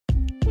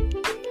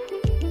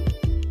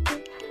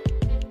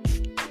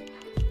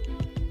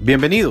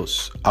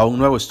Bienvenidos a un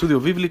nuevo estudio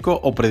bíblico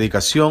o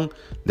predicación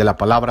de la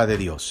Palabra de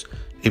Dios.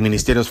 En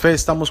Ministerios Fe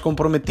estamos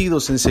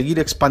comprometidos en seguir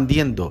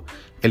expandiendo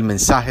el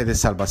mensaje de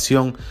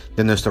salvación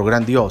de nuestro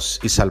gran Dios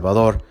y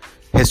Salvador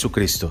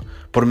Jesucristo.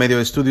 Por medio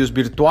de estudios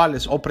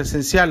virtuales o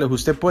presenciales,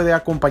 usted puede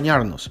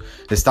acompañarnos.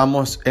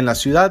 Estamos en la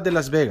ciudad de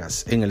Las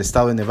Vegas, en el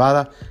estado de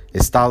Nevada,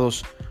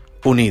 Estados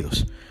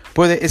Unidos.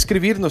 Puede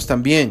escribirnos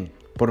también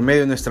por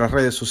medio de nuestras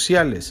redes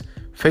sociales,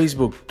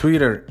 Facebook,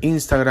 Twitter,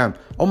 Instagram,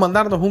 o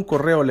mandarnos un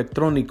correo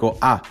electrónico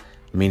a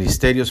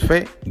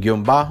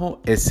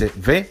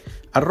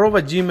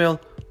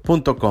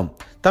ministeriosfe-sv@gmail.com.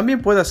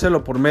 También puede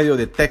hacerlo por medio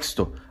de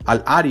texto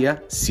al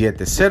área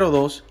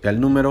 702 y al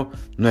número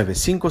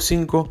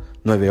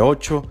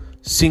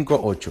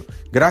 955-9858.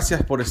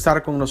 Gracias por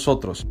estar con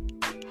nosotros.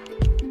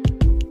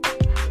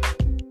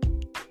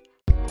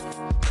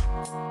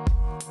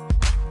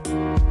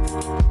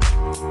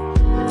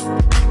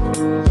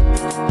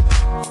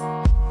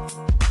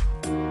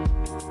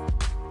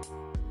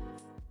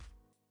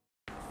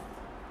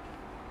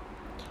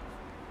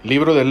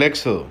 Libro del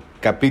Éxodo,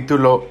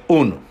 capítulo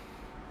 1.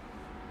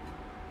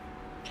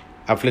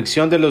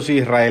 Aflicción de los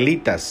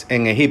israelitas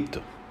en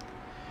Egipto.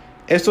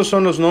 Estos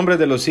son los nombres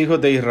de los hijos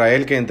de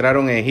Israel que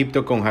entraron en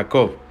Egipto con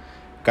Jacob.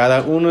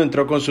 Cada uno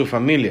entró con su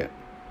familia: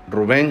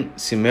 Rubén,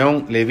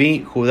 Simeón,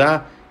 Leví,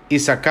 Judá,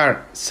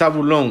 Isaacar,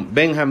 Zabulón,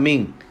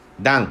 Benjamín,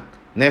 Dan,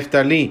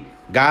 Neftalí,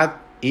 Gad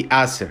y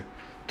Aser.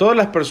 Todas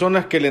las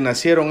personas que le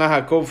nacieron a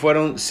Jacob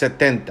fueron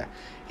 70,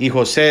 y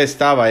José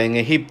estaba en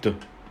Egipto.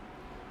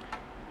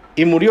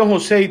 Y murió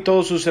José y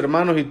todos sus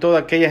hermanos y toda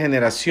aquella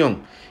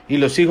generación, y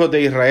los hijos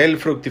de Israel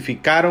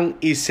fructificaron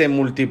y se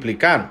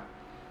multiplicaron,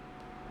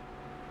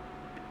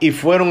 y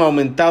fueron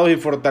aumentados y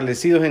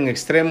fortalecidos en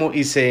extremo,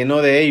 y se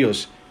llenó de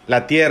ellos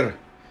la tierra.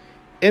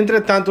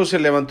 Entre tanto se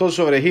levantó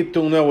sobre Egipto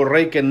un nuevo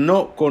rey que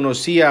no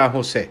conocía a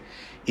José,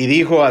 y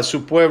dijo a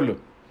su pueblo: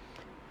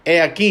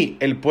 He aquí,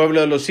 el pueblo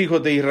de los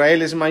hijos de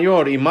Israel es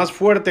mayor y más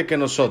fuerte que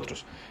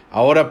nosotros.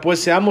 Ahora pues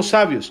seamos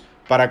sabios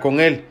para con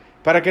él,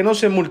 para que no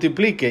se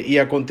multiplique, y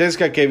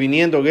acontezca que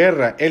viniendo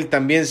guerra, él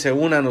también se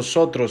una a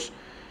nosotros,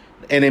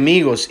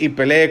 enemigos, y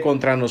pelee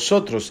contra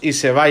nosotros, y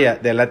se vaya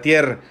de la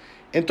tierra.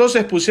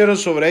 Entonces pusieron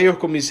sobre ellos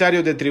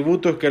comisarios de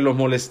tributos que los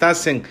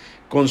molestasen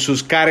con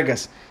sus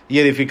cargas, y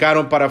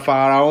edificaron para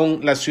Faraón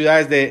las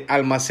ciudades de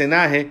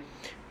almacenaje,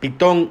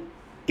 Pitón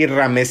y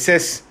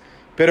Ramesés.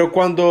 Pero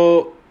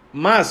cuando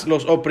más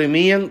los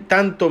oprimían,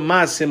 tanto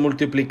más se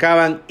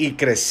multiplicaban y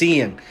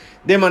crecían,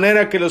 de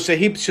manera que los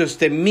egipcios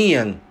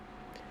temían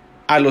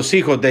a los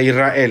hijos de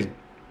Israel.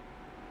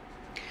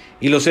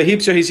 Y los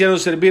egipcios hicieron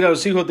servir a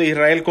los hijos de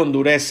Israel con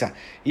dureza,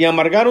 y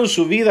amargaron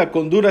su vida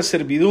con dura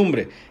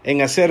servidumbre,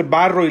 en hacer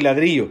barro y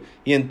ladrillo,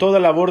 y en toda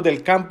labor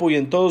del campo, y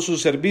en todo su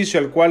servicio,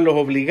 al cual los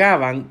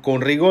obligaban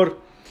con rigor.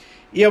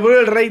 Y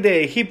abrió el rey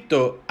de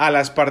Egipto a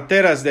las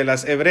parteras de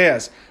las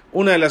hebreas,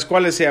 una de las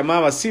cuales se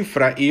llamaba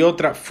Cifra y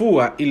otra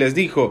Fua, y les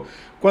dijo: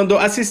 Cuando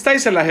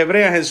asistáis a las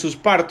hebreas en sus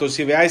partos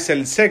y veáis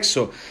el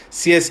sexo,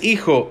 si es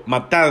hijo,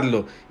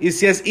 matadlo, y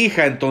si es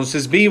hija,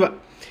 entonces viva.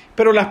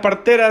 Pero las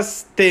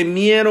parteras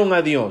temieron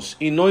a Dios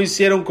y no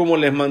hicieron como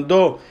les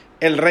mandó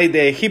el rey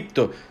de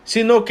Egipto,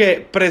 sino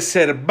que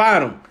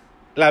preservaron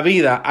la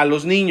vida a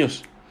los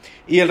niños.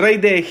 Y el rey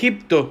de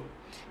Egipto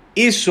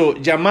hizo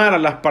llamar a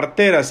las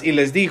parteras y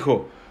les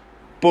dijo: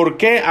 ¿Por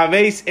qué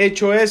habéis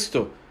hecho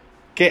esto,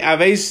 que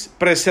habéis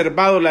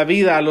preservado la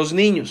vida a los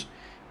niños?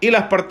 Y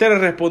las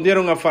parteras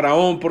respondieron a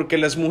Faraón: Porque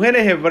las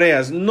mujeres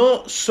hebreas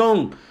no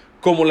son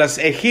como las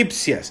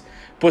egipcias,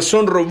 pues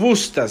son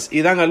robustas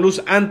y dan a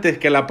luz antes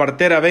que la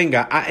partera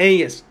venga a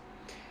ellas.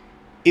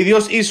 Y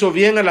Dios hizo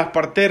bien a las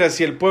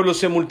parteras, y el pueblo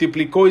se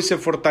multiplicó y se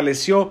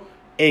fortaleció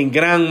en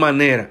gran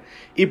manera.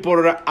 Y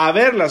por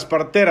haber las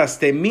parteras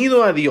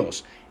temido a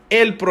Dios,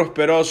 Él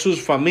prosperó a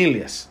sus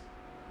familias.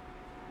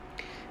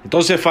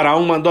 Entonces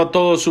Faraón mandó a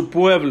todo su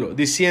pueblo,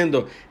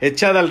 diciendo: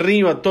 Echad al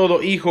río a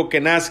todo hijo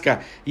que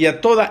nazca, y a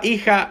toda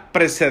hija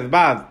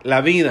preservad la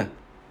vida.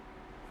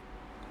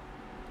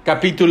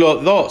 Capítulo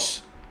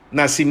 2.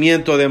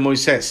 Nacimiento de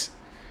Moisés.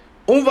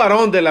 Un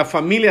varón de la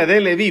familia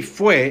de Leví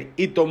fue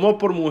y tomó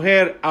por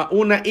mujer a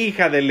una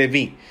hija de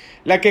Leví,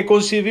 la que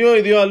concibió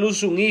y dio a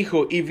luz un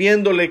hijo, y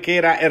viéndole que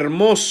era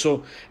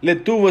hermoso, le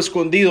tuvo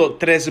escondido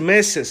 3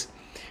 meses.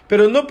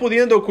 Pero no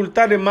pudiendo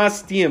ocultarle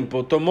más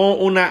tiempo, tomó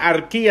una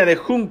arquilla de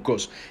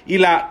juncos y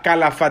la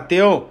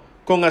calafateó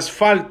con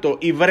asfalto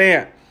y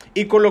brea,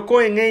 y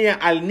colocó en ella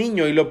al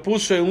niño y lo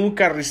puso en un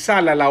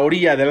carrizal a la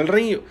orilla del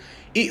río.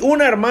 Y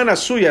una hermana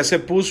suya se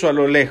puso a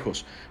lo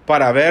lejos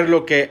para ver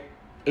lo que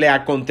le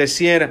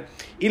aconteciera.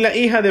 Y la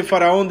hija de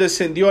Faraón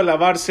descendió a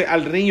lavarse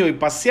al río, y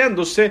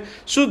paseándose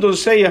sus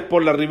doncellas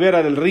por la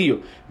ribera del río,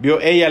 vio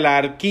ella la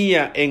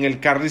arquilla en el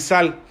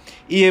carrizal,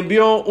 y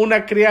envió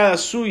una criada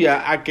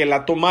suya a que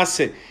la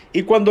tomase.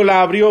 Y cuando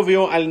la abrió,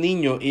 vio al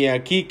niño, y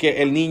aquí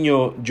que el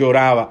niño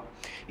lloraba.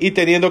 Y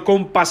teniendo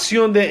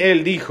compasión de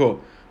él,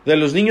 dijo: De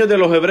los niños de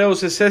los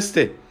hebreos es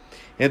este.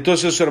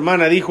 Entonces su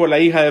hermana dijo a la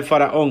hija de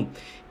Faraón: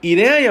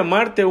 ¿iré a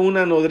llamarte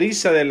una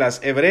nodriza de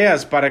las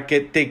hebreas para que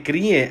te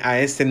críe a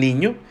este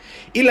niño?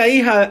 Y la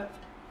hija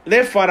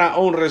de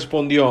Faraón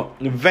respondió,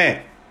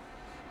 ve.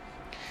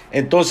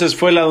 Entonces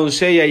fue la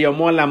doncella y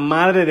llamó a la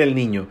madre del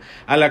niño,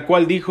 a la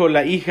cual dijo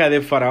la hija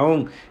de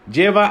Faraón,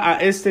 lleva a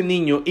este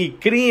niño y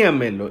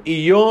críamelo,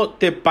 y yo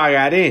te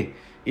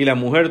pagaré. Y la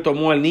mujer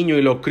tomó al niño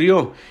y lo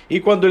crió.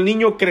 Y cuando el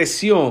niño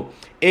creció,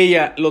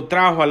 ella lo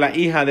trajo a la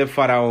hija de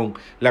Faraón,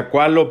 la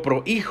cual lo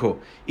prohijo,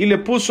 y le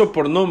puso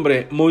por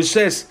nombre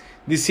Moisés,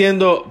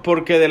 diciendo,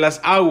 porque de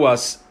las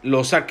aguas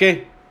lo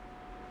saqué.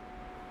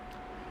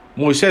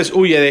 Moisés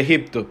huye de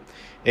Egipto.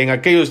 En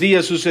aquellos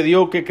días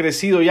sucedió que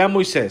crecido ya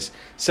Moisés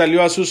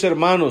salió a sus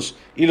hermanos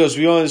y los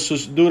vio en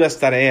sus duras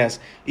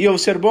tareas y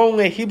observó a un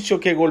egipcio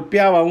que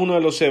golpeaba a uno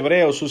de los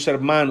hebreos, sus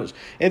hermanos.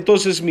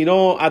 Entonces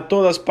miró a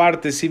todas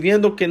partes y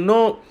viendo que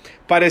no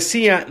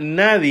parecía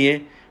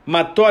nadie,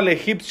 mató al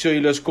egipcio y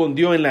lo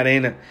escondió en la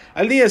arena.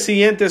 Al día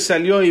siguiente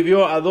salió y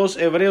vio a dos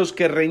hebreos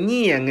que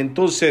reñían.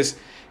 Entonces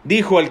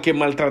dijo al que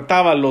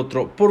maltrataba al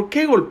otro, ¿por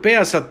qué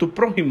golpeas a tu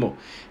prójimo?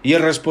 Y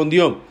él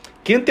respondió,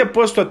 ¿quién te ha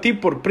puesto a ti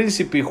por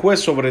príncipe y juez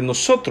sobre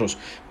nosotros?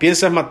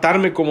 ¿Piensas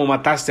matarme como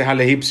mataste al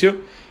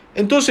egipcio?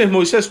 Entonces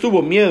Moisés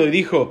tuvo miedo y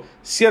dijo,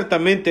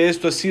 ciertamente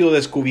esto ha sido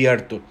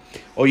descubierto.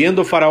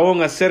 Oyendo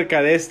Faraón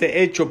acerca de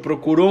este hecho,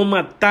 procuró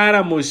matar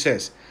a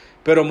Moisés.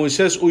 Pero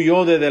Moisés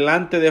huyó de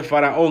delante de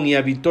Faraón y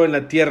habitó en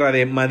la tierra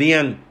de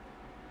Madián.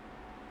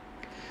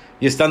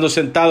 Y estando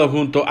sentado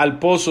junto al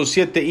pozo,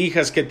 7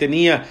 hijas que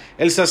tenía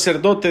el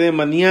sacerdote de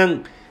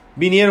Madián,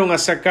 vinieron a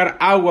sacar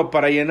agua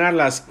para llenar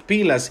las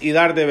pilas y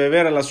dar de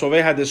beber a las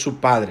ovejas de su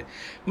padre.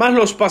 Mas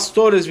los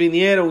pastores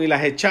vinieron y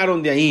las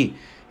echaron de ahí.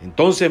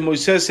 Entonces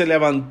Moisés se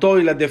levantó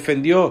y las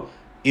defendió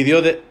y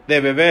dio de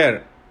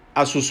beber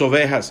a sus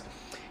ovejas.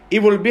 Y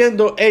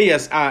volviendo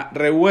ellas a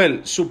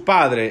Reuel, su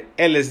padre,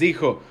 él les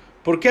dijo,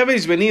 ¿por qué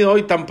habéis venido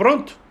hoy tan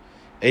pronto?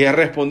 Ellas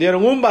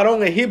respondieron, un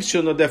varón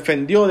egipcio nos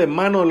defendió de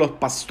mano de los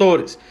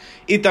pastores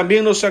y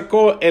también nos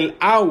sacó el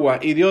agua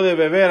y dio de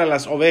beber a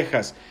las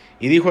ovejas.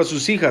 Y dijo a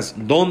sus hijas,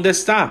 ¿dónde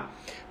está?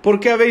 ¿Por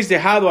qué habéis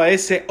dejado a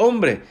ese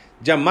hombre?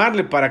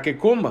 Llamarle para que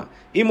coma.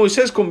 Y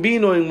Moisés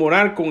convino en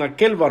morar con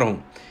aquel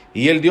varón.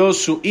 Y él dio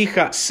su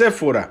hija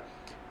Séfora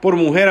por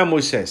mujer a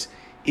Moisés.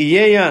 Y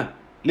ella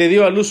le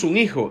dio a luz un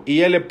hijo.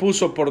 Y él le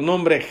puso por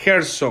nombre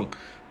Gersón,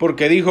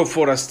 porque dijo,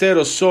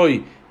 forastero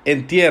soy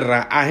en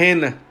tierra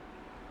ajena.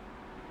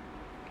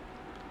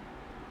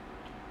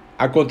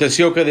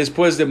 Aconteció que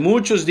después de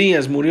muchos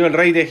días murió el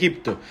rey de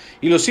Egipto,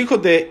 y los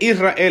hijos de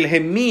Israel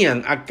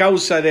gemían a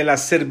causa de la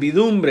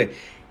servidumbre,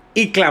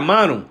 y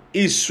clamaron,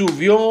 y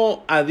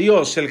subió a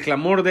Dios el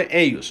clamor de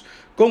ellos,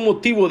 con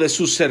motivo de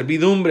su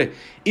servidumbre,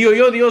 y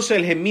oyó Dios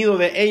el gemido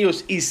de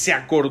ellos, y se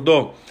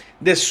acordó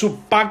de su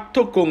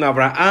pacto con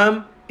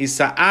Abraham,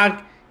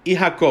 Isaac y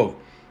Jacob.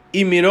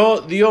 Y miró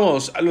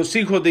Dios a los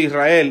hijos de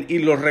Israel, y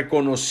los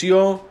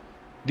reconoció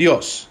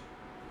Dios.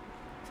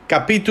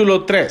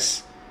 Capítulo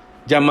 3.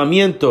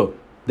 Llamamiento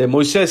de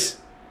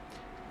Moisés.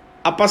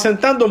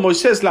 Apacentando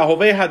Moisés las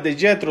ovejas de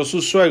Jetro,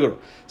 su suegro,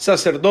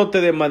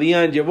 sacerdote de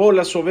Madián, llevó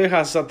las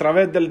ovejas a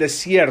través del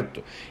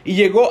desierto y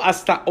llegó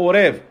hasta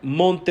Horeb,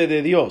 monte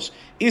de Dios,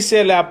 y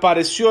se le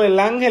apareció el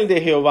ángel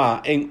de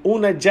Jehová en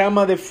una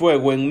llama de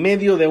fuego en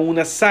medio de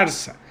una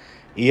zarza.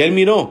 Y él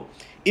miró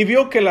y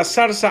vio que la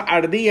zarza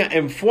ardía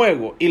en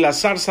fuego y la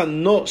zarza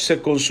no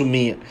se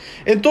consumía.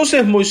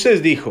 Entonces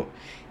Moisés dijo,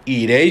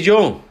 Iré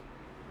yo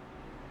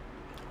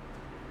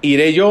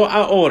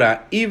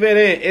ahora y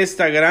veré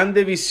esta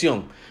grande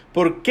visión.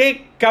 ¿Por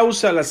qué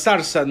causa la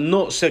zarza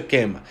no se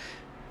quema?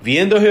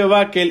 Viendo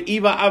Jehová que él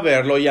iba a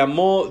verlo,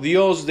 llamó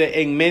Dios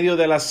de en medio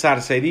de la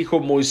zarza y dijo,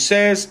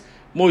 Moisés,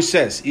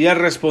 Moisés. Y él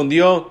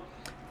respondió,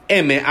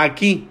 heme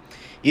aquí.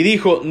 Y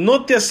dijo,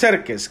 no te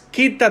acerques,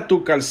 quita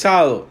tu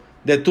calzado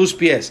de tus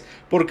pies,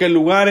 porque el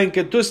lugar en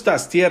que tú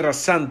estás, tierra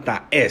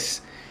santa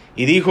es.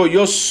 Y dijo,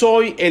 yo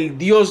soy el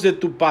Dios de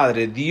tu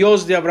padre,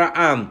 Dios de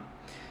Abraham,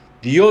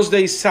 Dios de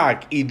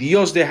Isaac y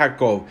Dios de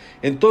Jacob.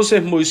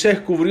 Entonces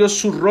Moisés cubrió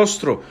su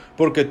rostro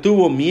porque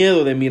tuvo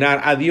miedo de mirar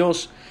a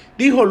Dios.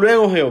 Dijo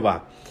luego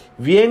Jehová,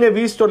 bien he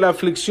visto la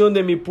aflicción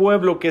de mi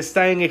pueblo que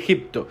está en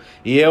Egipto,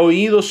 y he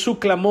oído su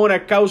clamor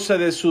a causa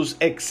de sus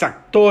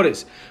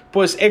exactores,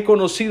 pues he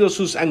conocido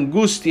sus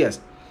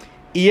angustias,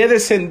 y he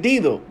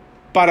descendido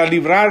para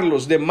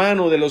librarlos de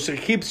mano de los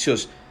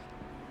egipcios,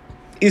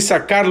 y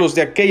sacarlos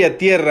de aquella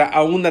tierra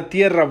a una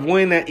tierra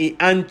buena y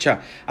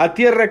ancha, a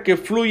tierra que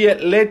fluye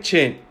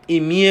leche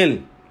y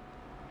miel,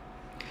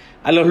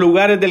 a los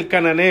lugares del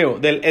cananeo,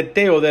 del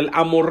eteo, del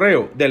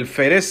amorreo, del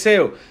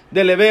fereceo,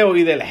 del heveo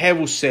y del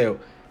jebuseo.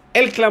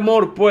 El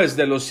clamor, pues,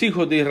 de los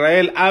hijos de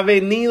Israel ha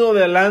venido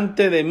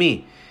delante de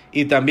mí,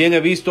 y también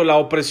he visto la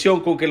opresión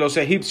con que los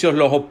egipcios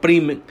los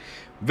oprimen.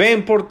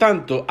 Ven, por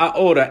tanto,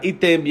 ahora, y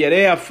te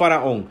enviaré a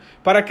Faraón,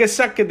 para que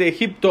saque de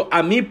Egipto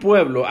a mi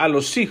pueblo, a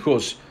los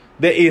hijos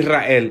de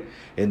Israel.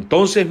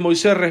 Entonces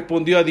Moisés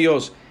respondió a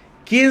Dios,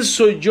 ¿quién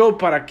soy yo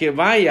para que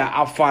vaya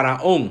a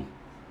Faraón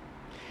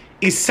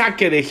y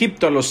saque de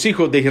Egipto a los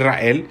hijos de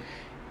Israel?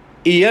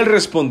 Y él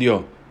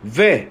respondió,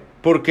 ve,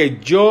 porque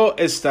yo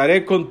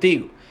estaré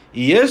contigo.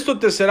 Y esto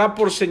te será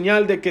por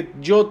señal de que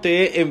yo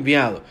te he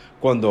enviado.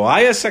 Cuando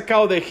hayas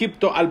sacado de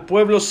Egipto al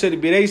pueblo,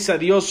 serviréis a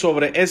Dios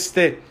sobre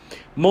este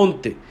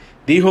monte.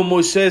 Dijo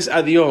Moisés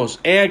a Dios: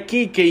 he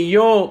aquí que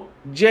yo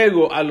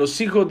llego a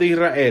los hijos de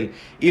Israel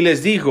y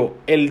les digo: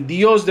 el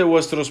Dios de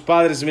vuestros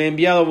padres me ha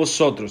enviado a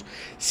vosotros.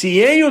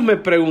 Si ellos me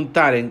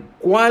preguntaren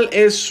cuál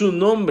es su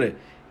nombre,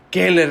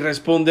 ¿qué les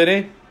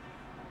responderé?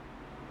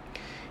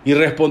 Y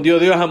respondió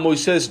Dios a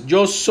Moisés: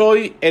 yo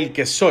soy el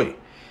que soy.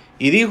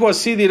 Y dijo: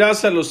 así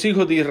dirás a los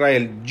hijos de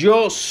Israel: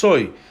 yo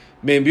soy,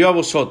 me envió a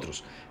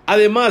vosotros.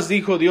 Además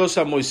dijo Dios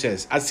a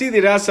Moisés: así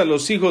dirás a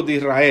los hijos de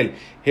Israel: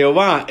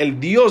 Jehová,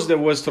 el Dios de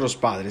vuestros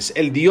padres,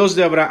 el Dios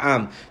de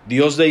Abraham,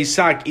 Dios de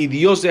Isaac y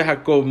Dios de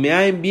Jacob, me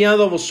ha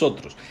enviado a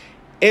vosotros.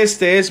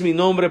 Este es mi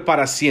nombre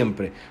para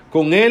siempre.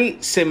 Con él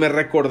se me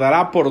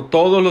recordará por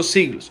todos los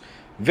siglos.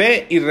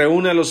 Ve y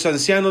reúne a los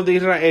ancianos de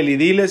Israel y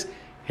diles: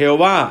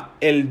 Jehová,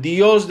 el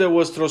Dios de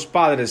vuestros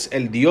padres,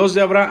 el Dios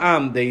de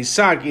Abraham, de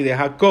Isaac y de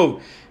Jacob,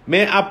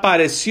 me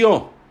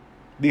apareció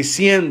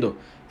diciendo: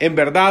 en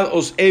verdad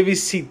os he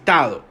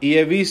visitado y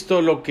he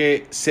visto lo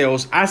que se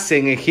os hace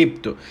en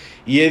Egipto.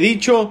 Y he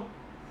dicho: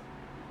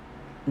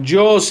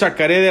 yo os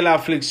sacaré de la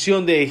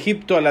aflicción de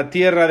Egipto a la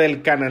tierra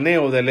del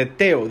Cananeo, del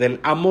Eteo, del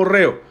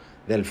Amorreo,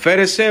 del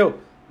Fereseo,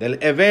 del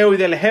Heveo y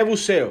del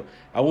Jebuseo,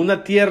 a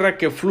una tierra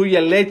que fluye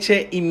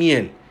leche y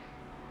miel.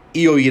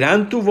 Y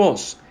oirán tu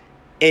voz,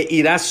 e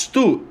irás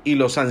tú y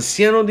los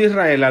ancianos de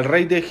Israel al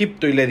rey de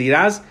Egipto y le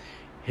dirás: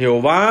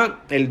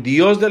 Jehová, el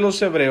Dios de los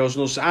hebreos,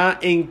 nos ha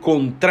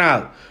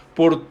encontrado.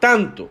 Por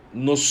tanto,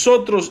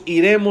 nosotros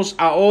iremos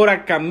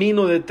ahora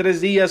camino de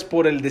 3 días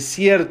por el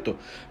desierto,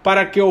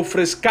 para que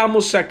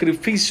ofrezcamos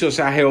sacrificios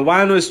a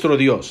Jehová nuestro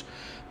Dios.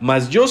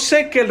 Mas yo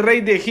sé que el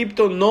rey de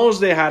Egipto no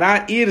os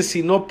dejará ir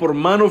sino por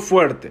mano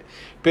fuerte,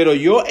 pero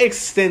yo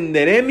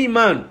extenderé mi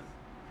mano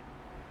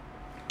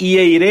y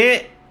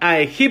iré a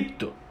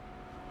Egipto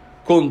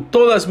con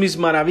todas mis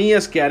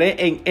maravillas que haré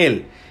en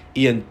él,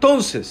 y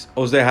entonces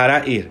os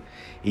dejará ir.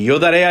 Y yo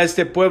daré a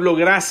este pueblo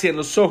gracia en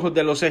los ojos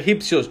de los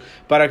egipcios,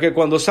 para que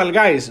cuando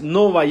salgáis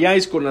no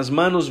vayáis con las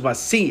manos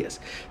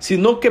vacías,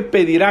 sino que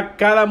pedirá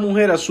cada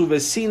mujer a su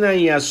vecina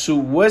y a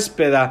su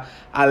huéspeda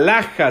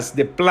alhajas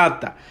de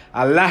plata,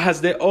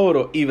 alhajas de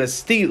oro y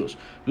vestidos,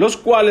 los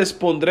cuales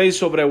pondréis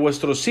sobre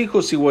vuestros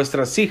hijos y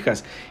vuestras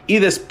hijas, y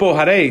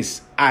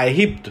despojaréis a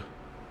Egipto.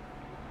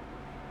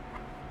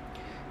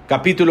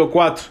 Capítulo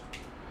 4.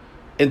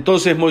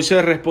 Entonces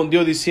Moisés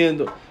respondió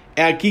diciendo: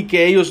 he aquí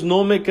que ellos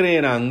no me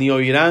creerán ni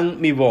oirán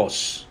mi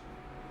voz,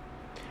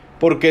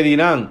 porque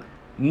dirán: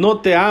 no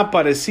te ha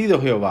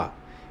aparecido Jehová.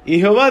 Y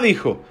Jehová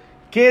dijo: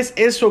 ¿qué es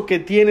eso que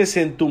tienes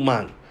en tu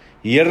mano?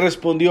 Y él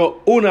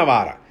respondió: una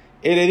vara.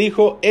 Él le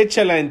dijo: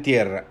 échala en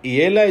tierra.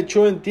 Y él la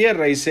echó en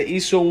tierra y se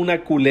hizo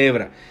una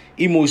culebra.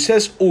 Y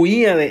Moisés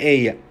huía de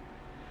ella.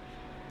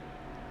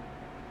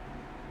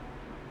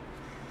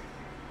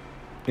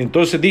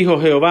 Entonces dijo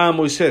Jehová a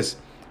Moisés: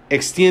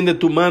 extiende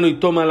tu mano y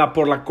tómala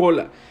por la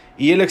cola.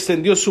 Y él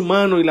extendió su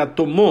mano y la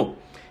tomó,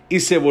 y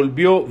se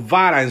volvió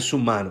vara en su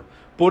mano.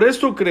 Por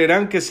esto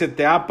creerán que se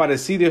te ha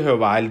aparecido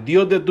Jehová, el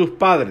Dios de tus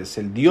padres,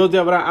 el Dios de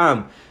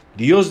Abraham,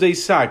 Dios de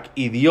Isaac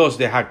y Dios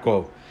de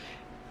Jacob.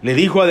 Le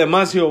dijo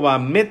además Jehová: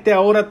 mete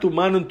ahora tu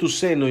mano en tu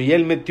seno. Y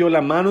él metió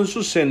la mano en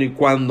su seno, y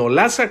cuando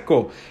la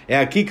sacó, he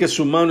aquí que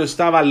su mano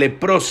estaba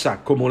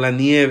leprosa como la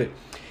nieve.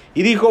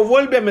 Y dijo: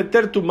 vuelve a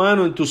meter tu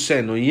mano en tu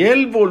seno. Y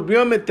él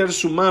volvió a meter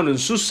su mano en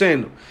su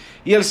seno,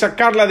 y al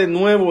sacarla de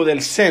nuevo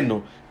del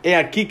seno, he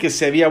aquí que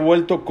se había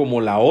vuelto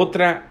como la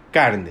otra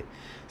carne.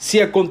 Si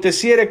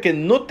aconteciere que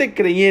no te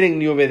creyeren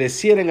ni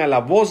obedecieren a la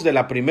voz de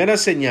la primera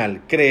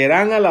señal,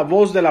 creerán a la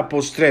voz de la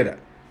postrera.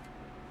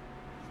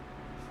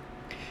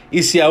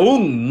 Y si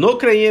aún no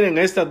creyeren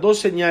a estas 2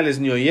 señales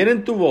ni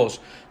oyeren tu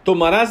voz,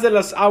 tomarás de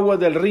las aguas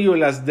del río y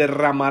las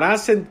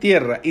derramarás en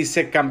tierra, y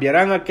se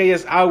cambiarán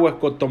aquellas aguas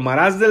que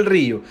tomarás del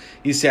río,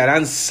 y se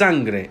harán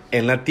sangre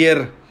en la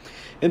tierra.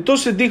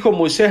 Entonces dijo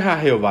Moisés a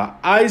Jehová: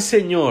 ay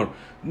Señor,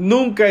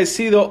 nunca he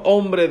sido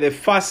hombre de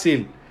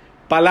fácil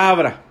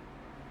palabra,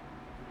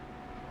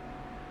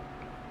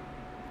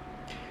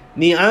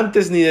 ni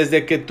antes ni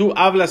desde que tú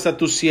hablas a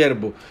tu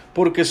siervo,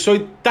 porque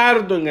soy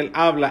tardo en el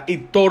habla y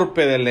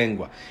torpe de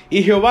lengua.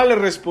 Y Jehová le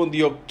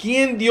respondió: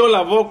 ¿quién dio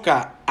la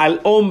boca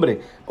al hombre?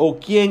 ¿O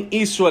quién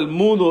hizo al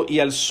mudo y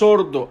al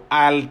sordo,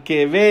 al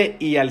que ve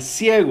y al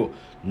ciego?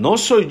 ¿No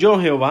soy yo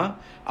Jehová?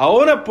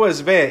 Ahora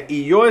pues ve,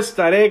 y yo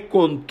estaré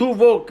con tu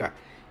boca,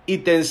 y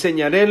te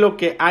enseñaré lo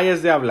que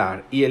hayas de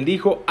hablar. Y él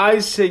dijo: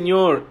 ay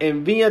Señor,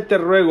 envíate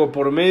ruego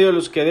por medio de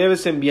los que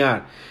debes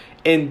enviar.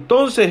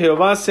 Entonces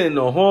Jehová se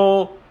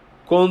enojó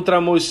contra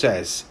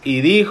Moisés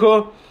y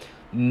dijo: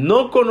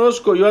 ¿no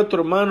conozco yo a tu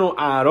hermano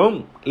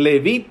Aarón,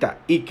 levita,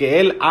 y que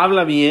él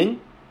habla bien?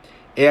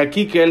 He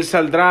aquí que él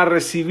saldrá a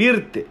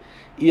recibirte,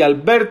 y al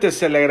verte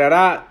se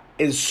alegrará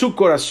en su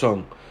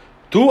corazón.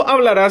 Tú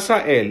hablarás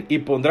a él y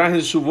pondrás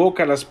en su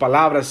boca las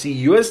palabras, y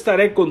yo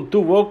estaré con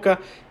tu boca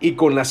y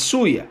con la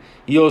suya,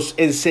 y os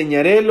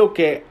enseñaré lo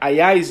que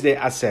hayáis de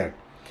hacer.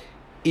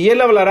 Y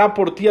él hablará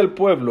por ti al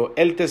pueblo,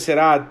 él te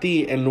será a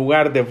ti en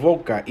lugar de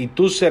boca, y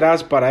tú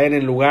serás para él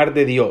en lugar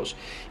de Dios.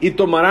 Y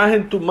tomarás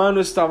en tu mano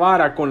esta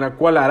vara con la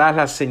cual harás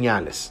las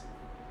señales.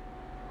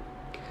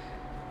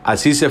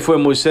 Así se fue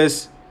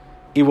Moisés,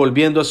 y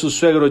volviendo a su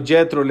suegro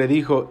Jetro le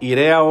dijo: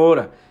 iré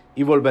ahora,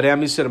 y volveré a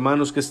mis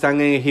hermanos que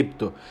están en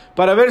Egipto,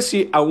 para ver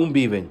si aún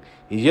viven.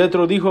 Y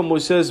Jetro dijo a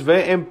Moisés: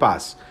 ve en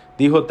paz.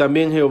 Dijo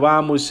también Jehová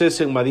a Moisés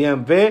en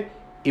Madián: ve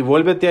y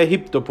vuélvete a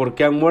Egipto,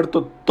 porque han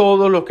muerto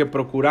todos los que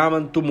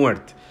procuraban tu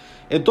muerte.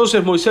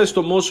 Entonces Moisés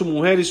tomó su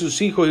mujer y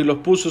sus hijos y los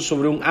puso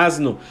sobre un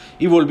asno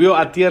y volvió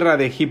a tierra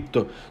de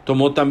Egipto.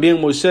 Tomó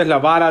también Moisés la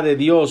vara de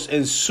Dios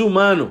en su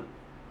mano.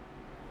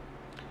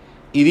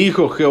 Y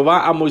dijo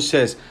Jehová a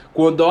Moisés: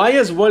 cuando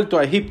hayas vuelto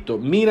a Egipto,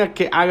 mira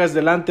que hagas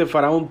delante de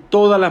Faraón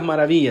todas las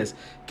maravillas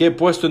que he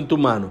puesto en tu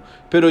mano.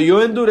 Pero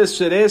yo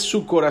endureceré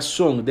su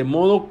corazón, de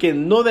modo que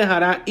no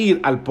dejará ir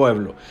al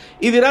pueblo.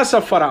 Y dirás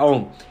a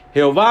Faraón: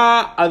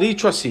 Jehová ha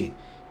dicho así: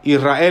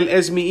 Israel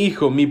es mi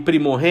hijo, mi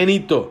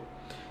primogénito.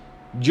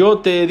 Yo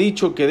te he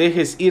dicho que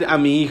dejes ir a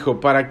mi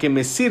hijo para que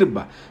me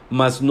sirva,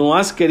 mas no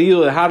has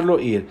querido dejarlo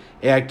ir.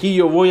 He aquí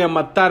yo voy a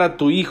matar a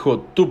tu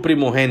hijo, tu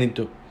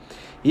primogénito.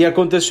 Y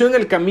aconteció en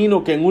el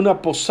camino que en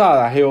una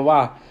posada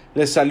Jehová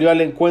le salió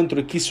al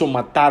encuentro y quiso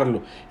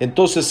matarlo.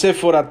 Entonces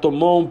Séfora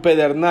tomó un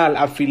pedernal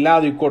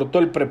afilado y cortó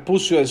el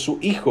prepucio de su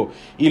hijo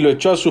y lo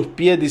echó a sus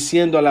pies,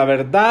 diciendo: a la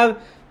verdad,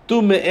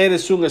 tú me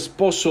eres un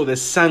esposo de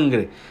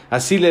sangre.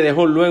 Así le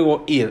dejó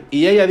luego ir.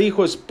 Y ella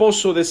dijo: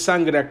 esposo de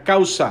sangre a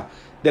causa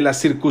de la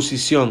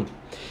circuncisión.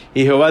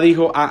 Y Jehová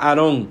dijo a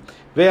Aarón: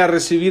 ve a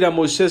recibir a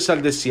Moisés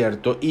al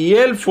desierto. Y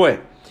él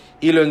fue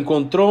y lo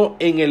encontró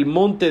en el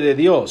monte de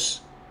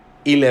Dios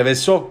y le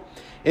besó.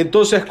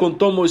 Entonces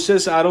contó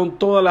Moisés a Aarón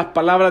todas las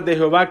palabras de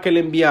Jehová que le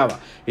enviaba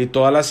y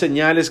todas las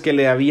señales que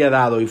le había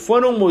dado. Y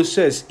fueron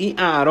Moisés y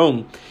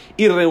Aarón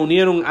y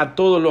reunieron a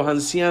todos los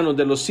ancianos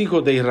de los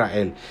hijos de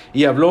Israel.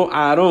 Y habló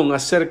a Aarón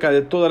acerca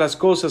de todas las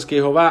cosas que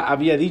Jehová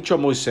había dicho a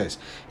Moisés.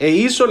 E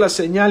hizo las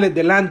señales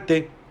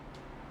delante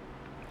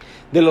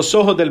de los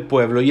ojos del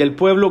pueblo. Y el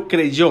pueblo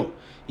creyó.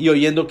 Y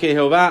oyendo que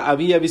Jehová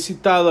había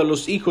visitado a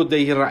los hijos de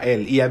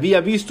Israel y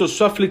había visto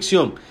su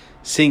aflicción,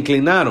 se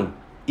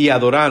inclinaron y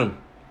adoraron.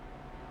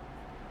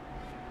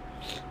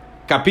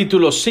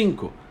 Capítulo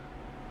 5.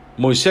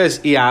 Moisés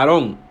y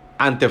Aarón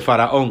ante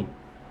Faraón.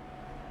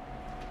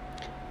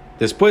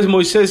 Después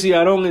Moisés y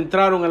Aarón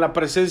entraron a la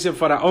presencia de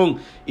Faraón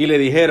y le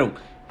dijeron: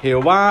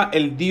 Jehová,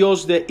 el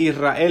Dios de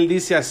Israel,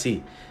 dice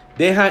así: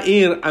 deja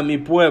ir a mi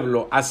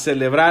pueblo a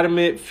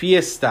celebrarme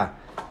fiesta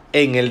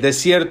en el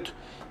desierto.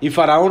 Y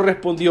Faraón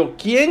respondió: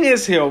 ¿quién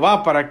es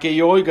Jehová para que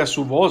yo oiga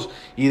su voz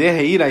y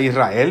deje ir a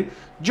Israel?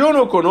 Yo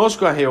no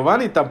conozco a Jehová,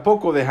 ni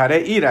tampoco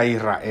dejaré ir a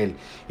Israel.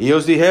 Y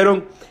ellos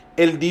dijeron: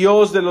 el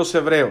Dios de los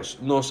hebreos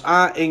nos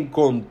ha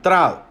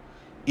encontrado.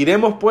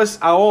 Iremos pues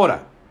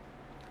ahora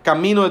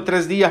camino de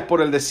 3 días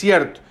por el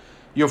desierto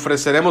y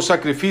ofreceremos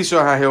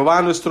sacrificios a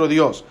Jehová nuestro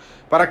Dios,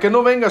 para que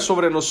no venga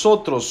sobre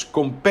nosotros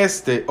con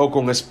peste o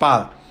con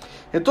espada.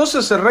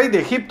 Entonces el rey de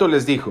Egipto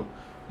les dijo: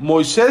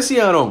 Moisés y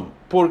Aarón,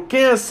 ¿por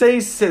qué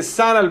hacéis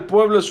cesar al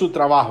pueblo de su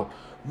trabajo?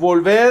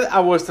 Volved a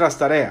vuestras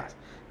tareas.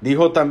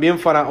 Dijo también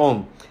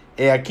Faraón: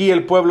 he aquí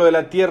el pueblo de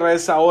la tierra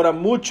es ahora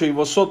mucho y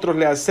vosotros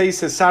le hacéis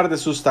cesar de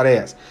sus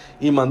tareas.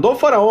 Y mandó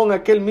Faraón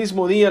aquel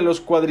mismo día a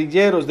los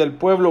cuadrilleros del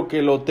pueblo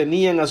que lo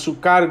tenían a su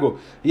cargo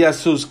y a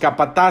sus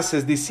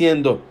capataces,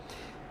 diciendo: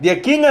 de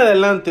aquí en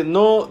adelante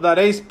no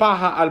daréis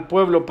paja al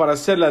pueblo para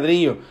hacer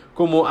ladrillo,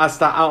 como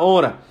hasta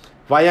ahora.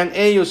 Vayan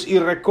ellos y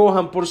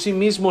recojan por sí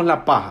mismos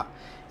la paja.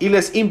 Y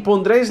les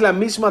impondréis la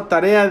misma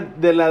tarea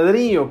de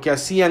ladrillo que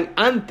hacían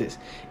antes,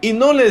 y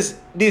no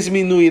les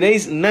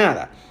disminuiréis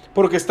nada,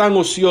 porque están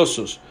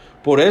ociosos.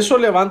 Por eso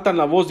levantan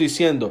la voz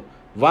diciendo: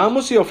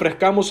 vamos y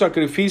ofrezcamos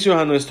sacrificios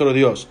a nuestro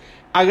Dios.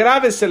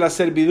 Agrávese la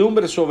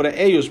servidumbre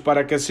sobre ellos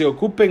para que se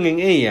ocupen en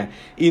ella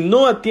y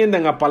no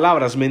atiendan a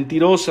palabras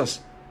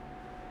mentirosas.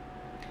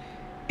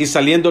 Y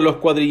saliendo los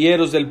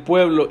cuadrilleros del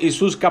pueblo y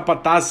sus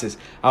capataces,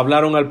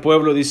 hablaron al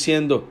pueblo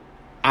diciendo: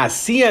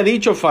 así ha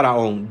dicho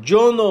Faraón: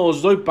 yo no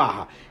os doy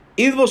paja.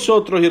 Id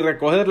vosotros y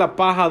recoged la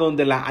paja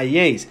donde la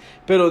halléis,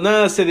 pero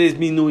nada se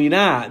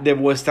disminuirá de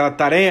vuestra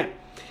tarea.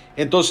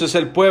 Entonces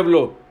el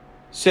pueblo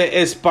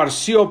se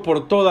esparció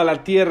por toda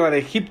la tierra de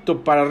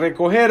Egipto para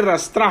recoger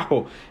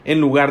rastrajo en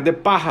lugar de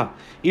paja.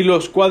 Y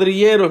los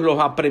cuadrilleros los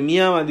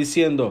apremiaban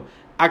diciendo: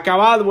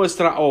 acabad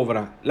vuestra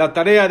obra, la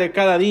tarea de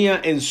cada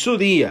día en su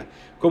día,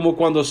 como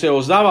cuando se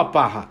os daba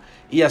paja.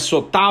 Y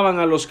azotaban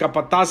a los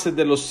capataces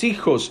de los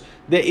hijos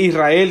de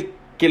Israel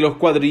que los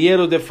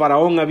cuadrilleros de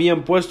Faraón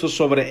habían puesto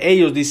sobre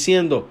ellos,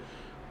 diciendo: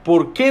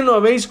 ¿por qué no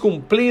habéis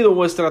cumplido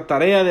vuestra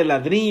tarea de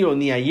ladrillo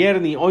ni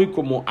ayer ni hoy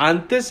como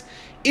antes?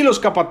 Y los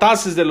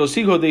capataces de los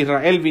hijos de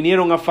Israel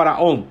vinieron a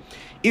Faraón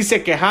y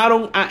se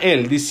quejaron a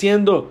él,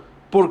 diciendo: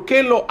 ¿por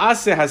qué lo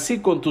haces así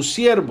con tus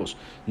siervos?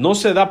 No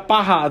se da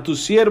paja a tus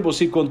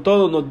siervos, y con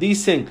todo nos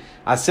dicen: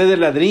 haced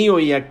el ladrillo,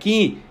 y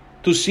aquí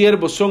tus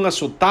siervos son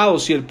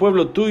azotados, y el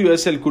pueblo tuyo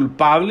es el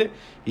culpable.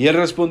 Y él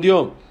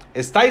respondió: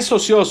 estáis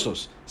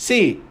ociosos,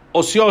 sí,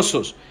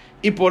 ociosos,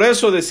 Y por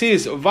eso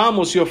decís,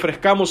 vamos y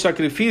ofrezcamos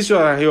sacrificios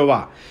a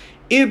Jehová.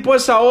 Id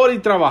pues ahora y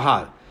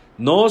trabajad.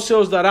 No se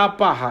os dará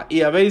paja,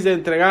 y habéis de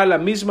entregar la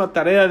misma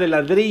tarea de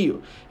ladrillo.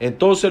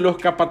 Entonces los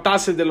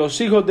capataces de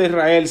los hijos de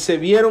Israel se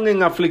vieron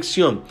en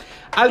aflicción,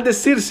 al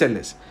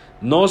decírseles,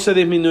 no se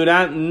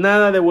disminuirá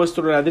nada de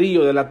vuestro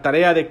ladrillo de la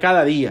tarea de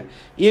cada día.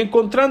 Y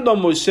encontrando a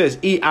Moisés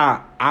y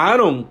a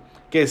Aarón,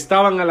 que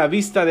estaban a la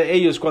vista de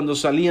ellos cuando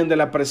salían de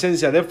la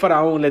presencia de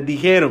Faraón, les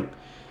dijeron,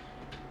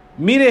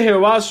 mire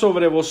Jehová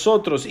sobre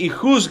vosotros y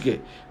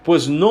juzgue,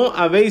 pues no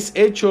habéis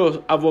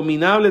hecho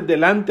abominables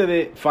delante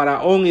de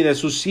Faraón y de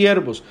sus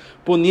siervos,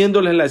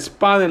 poniéndoles la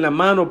espada en la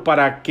mano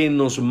para que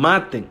nos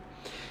maten.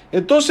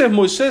 Entonces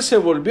Moisés se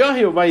volvió a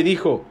Jehová y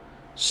dijo,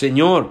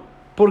 Señor,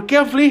 ¿por qué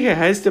afliges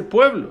a este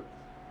pueblo?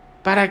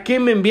 ¿Para qué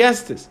me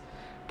enviaste?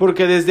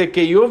 Porque desde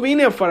que yo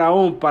vine a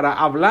Faraón para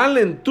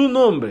hablarle en tu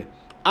nombre,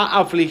 ha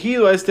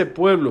afligido a este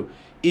pueblo,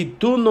 y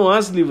tú no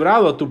has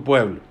librado a tu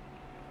pueblo.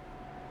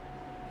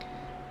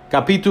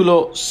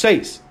 Capítulo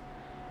 6.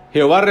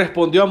 Jehová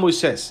respondió a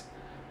Moisés,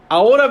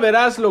 ahora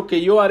verás lo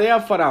que yo haré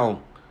a Faraón,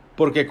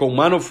 porque con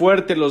mano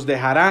fuerte los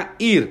dejará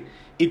ir,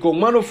 y con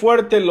mano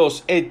fuerte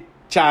los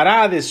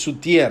echará de su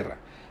tierra.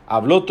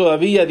 Habló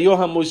todavía Dios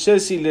a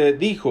Moisés y le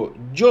dijo,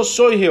 yo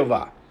soy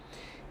Jehová.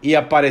 Y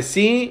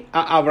aparecí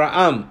a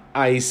Abraham,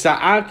 a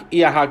Isaac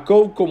y a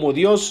Jacob como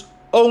Dios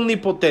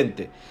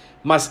omnipotente,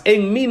 mas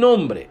en mi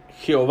nombre,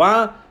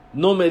 Jehová,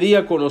 no me di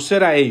a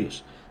conocer a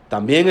ellos.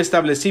 También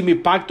establecí mi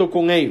pacto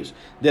con ellos,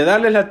 de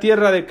darles la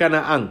tierra de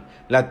Canaán,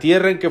 la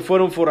tierra en que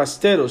fueron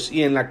forasteros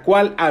y en la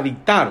cual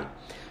habitaron.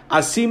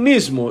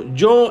 Asimismo,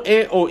 yo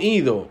he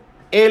oído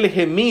el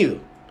gemido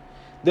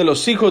de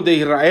los hijos de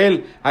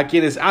Israel, a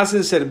quienes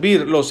hacen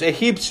servir los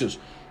egipcios,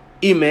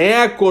 y me he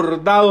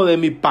acordado de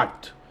mi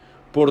pacto.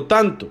 Por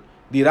tanto,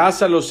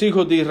 dirás a los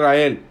hijos de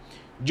Israel,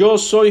 yo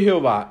soy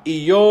Jehová,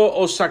 y yo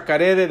os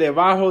sacaré de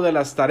debajo de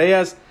las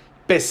tareas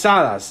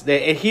pesadas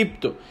de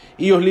Egipto,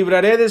 y os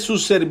libraré de su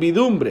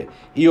servidumbre,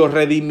 y os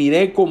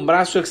redimiré con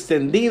brazo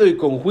extendido y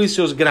con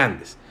juicios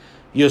grandes.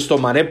 Y os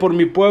tomaré por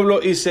mi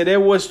pueblo, y seré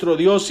vuestro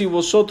Dios, y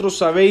vosotros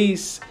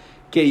sabéis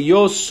que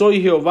yo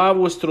soy Jehová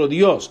vuestro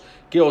Dios,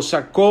 que os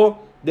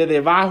sacó de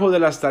debajo de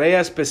las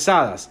tareas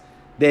pesadas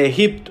de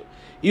Egipto.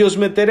 Y os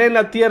meteré en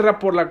la tierra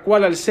por la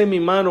cual alcé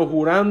mi mano,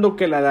 jurando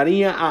que la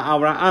daría a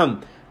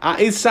Abraham,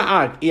 a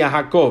Isaac y a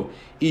Jacob,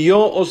 y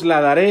yo os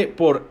la daré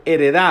por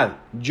heredad,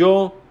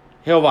 yo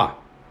Jehová.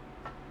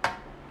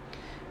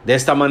 De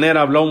esta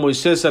manera habló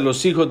Moisés a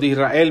los hijos de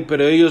Israel,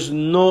 pero ellos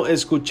no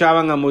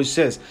escuchaban a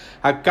Moisés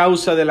a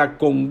causa de la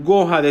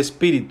congoja de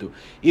espíritu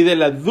y de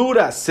la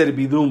dura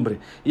servidumbre.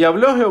 Y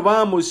habló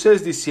Jehová a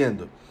Moisés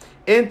diciendo,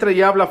 entra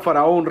y habla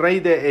Faraón, rey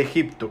de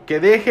Egipto,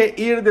 que deje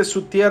ir de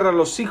su tierra a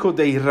los hijos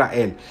de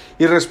Israel.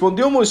 Y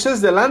respondió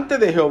Moisés delante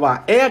de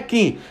Jehová, he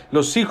aquí,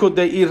 los hijos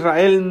de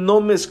Israel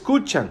no me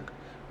escuchan.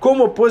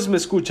 ¿Cómo pues me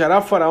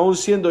escuchará Faraón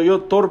siendo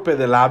yo torpe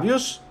de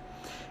labios?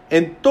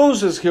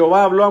 Entonces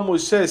Jehová habló a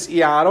Moisés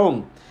y a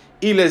Aarón,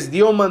 y les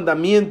dio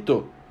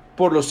mandamiento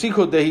por los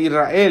hijos de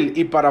Israel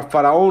y para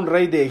Faraón,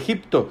 rey de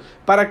Egipto,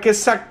 para que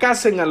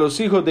sacasen a los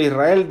hijos de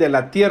Israel de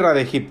la tierra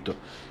de Egipto.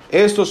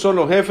 Estos son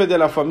los jefes de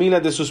las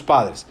familias de sus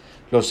padres,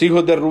 los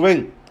hijos de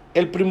Rubén,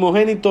 el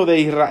primogénito de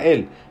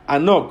Israel,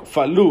 Anoc,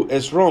 Falú,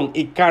 Esrón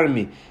y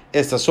Carmi.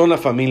 Estas son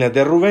las familias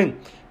de Rubén.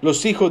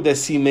 Los hijos de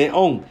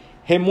Simeón,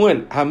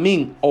 Jemuel,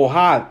 Jamín,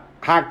 Ohad,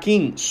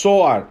 Jaquín,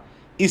 Zoar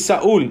y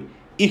Saúl,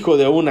 hijo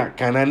de una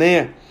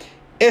cananea.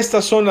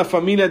 Estas son las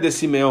familias de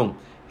Simeón.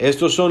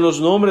 Estos son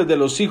los nombres de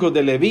los hijos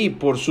de Leví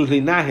por sus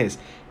linajes,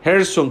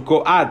 Gerson,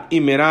 Coat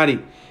y Merari.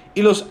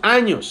 Y los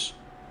años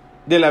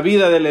de la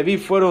vida de Leví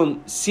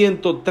fueron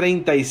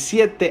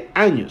 137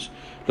 años.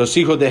 Los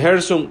hijos de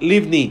Gerson,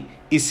 Livni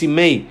y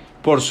Simei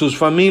por sus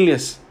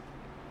familias.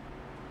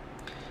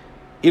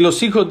 Y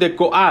los hijos de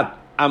Coat,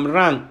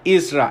 Amram,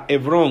 Isra,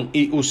 Hebrón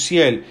y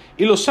Uziel.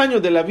 Y los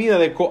años de la vida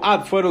de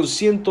Coat fueron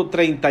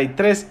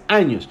 133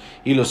 años.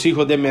 Y los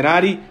hijos de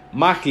Merari,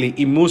 Mahli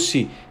y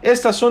Musi.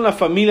 Estas son las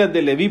familias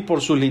de Leví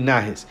por sus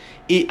linajes.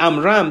 Y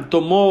Amram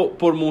tomó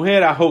por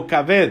mujer a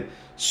Jocabed,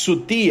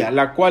 su tía,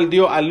 la cual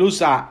dio a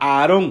luz a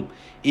Aarón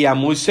y a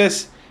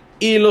Moisés.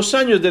 Y los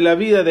años de la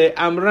vida de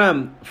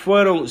Amram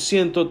fueron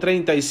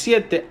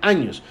 137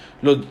 años.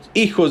 Los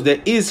hijos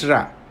de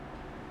Isra,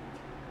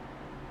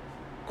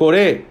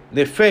 Coré,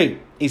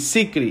 Nefeg y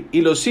Sicri,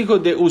 y los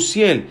hijos de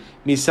Uziel,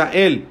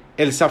 Misael,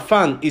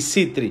 Elzafán y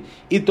Sitri.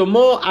 Y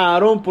tomó a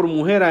Aarón por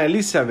mujer a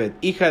Elizabeth,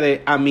 hija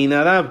de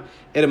Aminadab,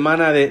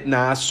 hermana de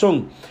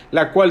Naasón,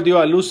 la cual dio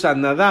a luz a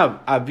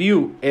Nadab,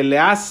 Abiú,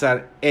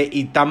 Eleazar e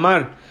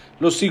Itamar.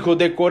 Los hijos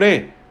de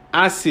Coré,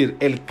 Asir,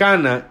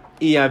 Elcana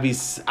y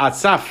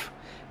Asaf.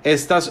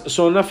 Estas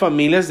son las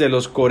familias de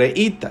los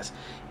coreitas.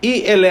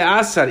 Y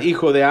Eleazar,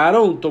 hijo de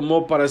Aarón,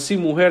 tomó para sí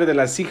mujer de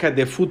las hijas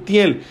de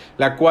Futiel,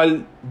 la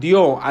cual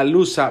dio a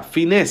luz a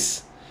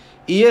Finés.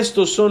 Y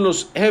estos son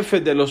los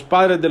jefes de los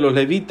padres de los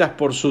levitas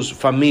por sus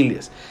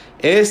familias.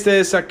 Este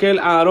es aquel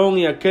Aarón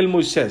y aquel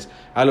Moisés,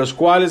 a los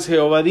cuales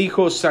Jehová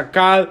dijo,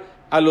 sacad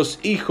a los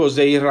hijos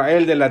de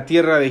Israel de la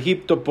tierra de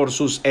Egipto por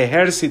sus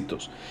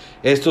ejércitos.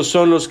 Estos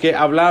son los que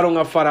hablaron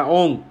a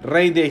Faraón,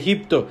 rey de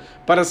Egipto,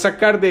 para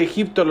sacar de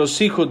Egipto a los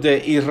hijos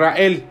de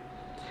Israel.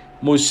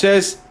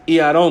 Moisés y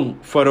Aarón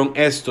fueron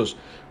estos.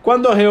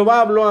 Cuando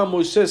Jehová habló a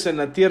Moisés en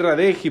la tierra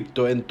de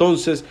Egipto,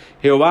 entonces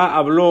Jehová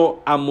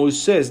habló a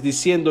Moisés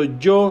diciendo: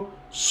 yo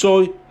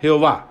soy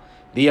Jehová.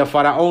 Di a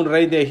Faraón,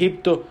 rey de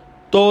Egipto,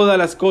 todas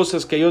las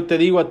cosas que yo te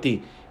digo a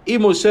ti. Y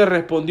Moisés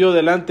respondió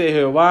delante de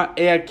Jehová: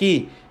 he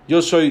aquí,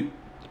 yo soy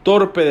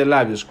torpe de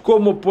labios.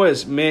 ¿Cómo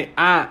pues me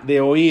ha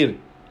de oír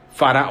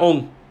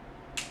Faraón?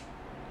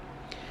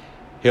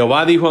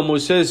 Jehová dijo a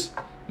Moisés: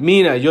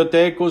 mira, yo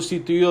te he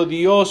constituido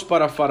Dios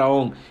para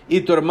Faraón,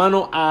 y tu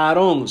hermano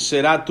Aarón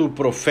será tu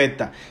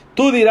profeta.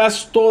 Tú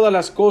dirás todas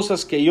las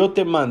cosas que yo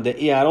te mande,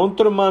 y Aarón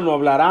tu hermano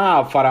hablará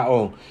a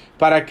Faraón,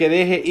 para que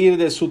deje ir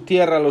de su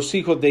tierra a los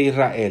hijos de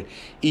Israel.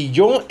 Y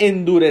yo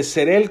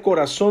endureceré el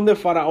corazón de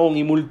Faraón,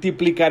 y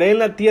multiplicaré en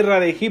la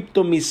tierra de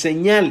Egipto mis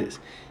señales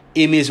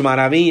y mis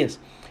maravillas.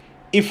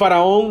 Y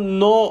Faraón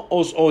no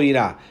os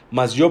oirá,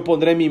 mas yo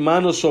pondré mi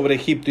mano sobre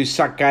Egipto, y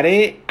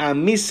sacaré a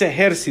mis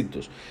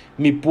ejércitos,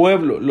 mi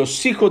pueblo,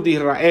 los hijos de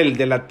Israel,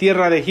 de la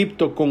tierra de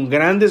Egipto, con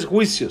grandes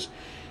juicios.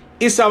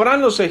 Y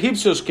sabrán los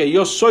egipcios que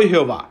yo soy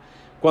Jehová,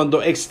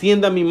 cuando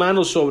extienda mi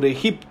mano sobre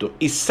Egipto,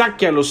 y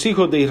saque a los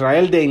hijos de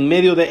Israel de en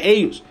medio de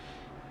ellos.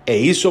 E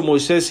hizo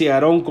Moisés y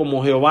Aarón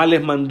como Jehová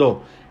les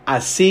mandó.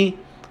 Así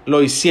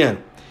lo hicieron.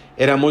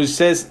 Era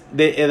Moisés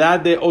de edad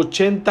de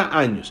 80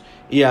 años,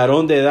 y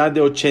Aarón de edad de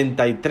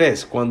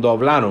 83, cuando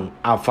hablaron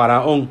a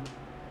Faraón.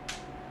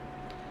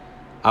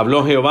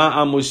 Habló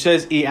Jehová a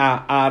Moisés y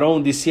a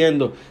Aarón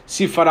diciendo: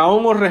 si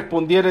Faraón os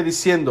respondiere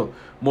diciendo: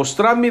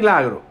 mostrad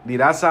milagro,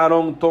 dirás a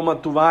Aarón: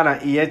 toma tu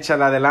vara y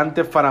échala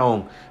delante de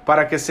Faraón,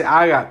 para que se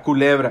haga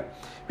culebra.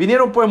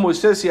 Vinieron pues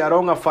Moisés y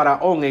Aarón a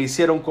Faraón, e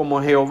hicieron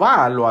como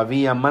Jehová lo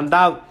había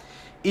mandado.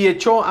 Y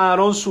echó a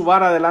Aarón su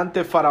vara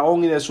delante de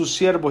Faraón y de sus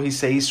siervos, y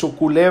se hizo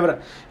culebra.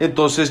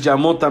 Entonces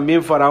llamó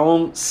también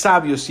Faraón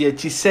sabios y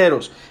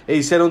hechiceros, e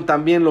hicieron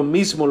también lo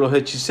mismo los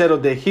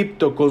hechiceros de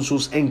Egipto con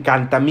sus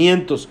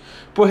encantamientos.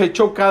 Pues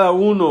echó cada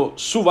uno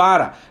su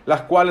vara,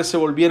 las cuales se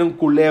volvieron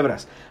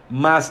culebras.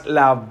 Mas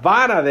la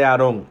vara de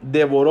Aarón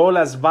devoró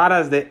las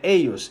varas de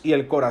ellos, y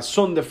el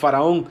corazón de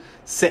Faraón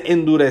se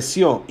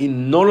endureció, y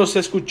no los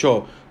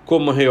escuchó,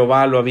 como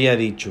Jehová lo había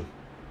dicho.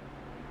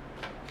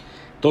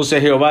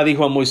 Entonces Jehová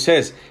dijo a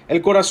Moisés: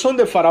 el corazón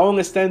de Faraón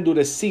está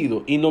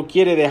endurecido, y no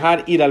quiere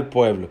dejar ir al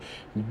pueblo.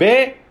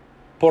 Ve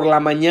por la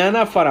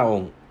mañana a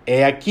Faraón,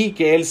 he aquí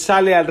que él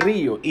sale al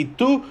río, y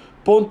tú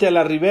ponte a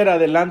la ribera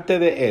delante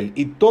de él,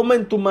 y toma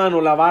en tu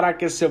mano la vara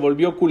que se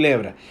volvió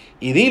culebra,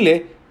 y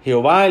dile: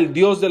 Jehová, el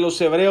Dios de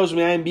los hebreos,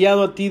 me ha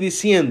enviado a ti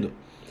diciendo: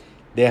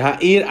 deja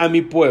ir a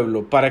mi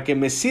pueblo para que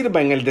me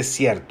sirva en el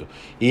desierto.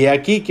 Y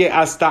aquí que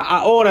hasta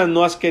ahora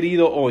no has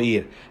querido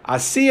oír.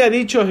 Así ha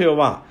dicho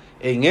Jehová: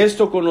 en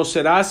esto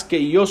conocerás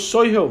que yo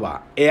soy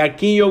Jehová. He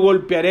aquí yo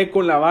golpearé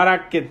con la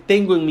vara que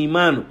tengo en mi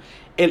mano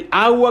el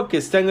agua que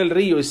está en el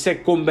río, y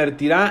se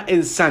convertirá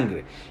en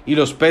sangre, y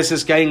los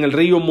peces que hay en el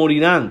río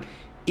morirán,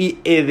 y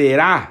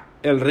hederá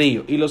el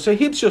río, y los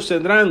egipcios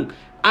tendrán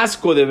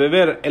asco de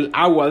beber el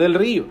agua del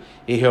río.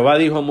 Y Jehová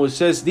dijo a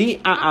Moisés: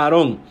 di a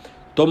Aarón: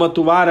 toma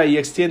tu vara y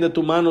extiende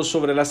tu mano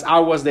sobre las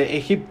aguas de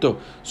Egipto,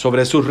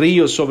 sobre sus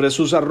ríos, sobre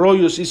sus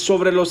arroyos y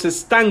sobre los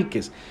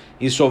estanques,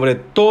 y sobre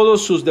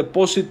todos sus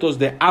depósitos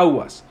de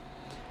aguas,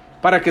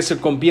 para que se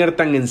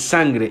conviertan en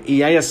sangre,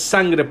 y haya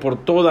sangre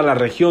por toda la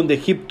región de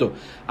Egipto,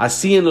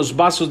 así en los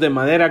vasos de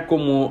madera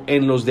como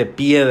en los de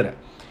piedra.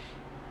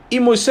 Y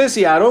Moisés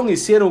y Aarón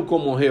hicieron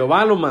como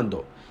Jehová lo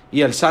mandó,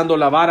 y alzando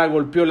la vara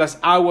golpeó las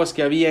aguas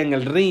que había en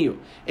el río,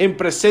 en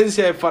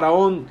presencia de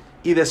Faraón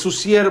y de sus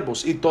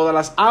siervos, y todas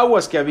las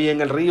aguas que había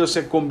en el río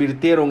se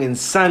convirtieron en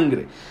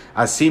sangre.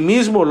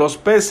 Asimismo los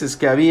peces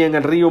que había en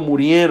el río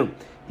murieron,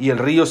 y el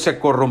río se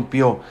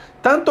corrompió,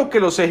 tanto que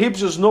los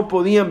egipcios no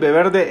podían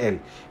beber de él,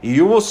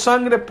 y hubo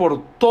sangre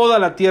por toda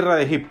la tierra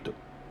de Egipto.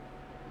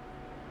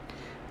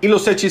 Y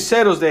los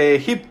hechiceros de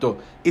Egipto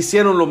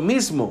hicieron lo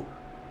mismo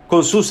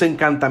con sus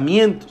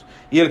encantamientos,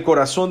 y el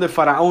corazón de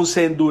Faraón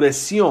se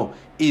endureció,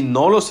 y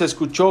no los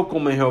escuchó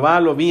como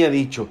Jehová lo había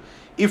dicho.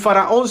 Y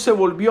Faraón se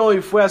volvió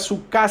y fue a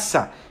su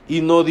casa, y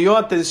no dio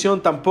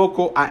atención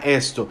tampoco a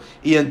esto.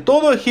 Y en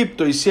todo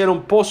Egipto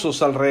hicieron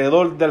pozos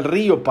alrededor del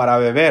río para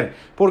beber,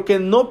 porque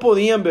no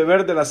podían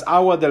beber de las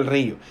aguas del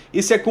río.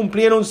 Y se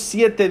cumplieron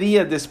 7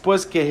 días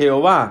después que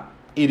Jehová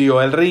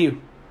hirió el río.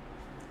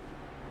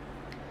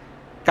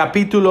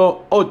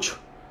 Capítulo 8.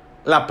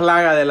 La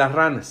plaga de las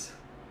ranas.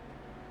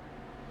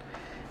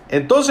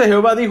 Entonces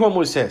Jehová dijo a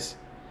Moisés: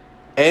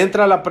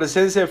 entra a la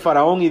presencia de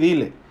Faraón y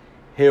dile: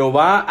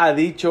 Jehová ha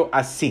dicho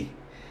así: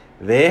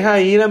 deja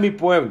ir a mi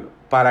pueblo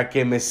para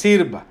que me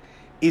sirva,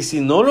 y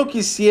si no lo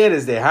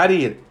quisieres dejar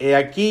ir, he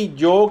aquí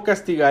yo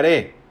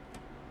castigaré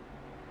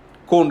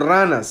con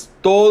ranas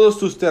todos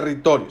tus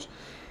territorios,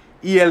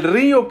 y el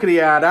río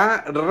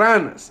criará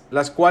ranas,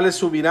 las cuales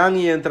subirán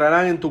y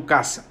entrarán en tu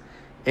casa,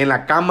 en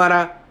la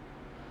cámara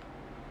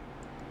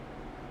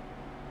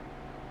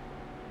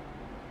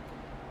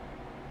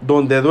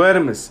donde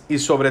duermes y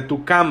sobre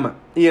tu cama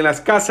y en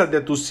las casas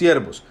de tus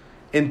siervos,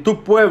 en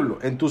tu pueblo,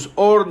 en tus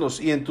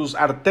hornos y en tus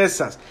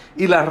artesas,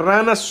 y las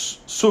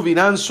ranas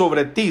subirán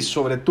sobre ti,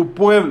 sobre tu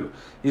pueblo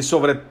y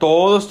sobre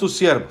todos tus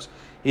siervos.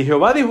 Y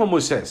Jehová dijo a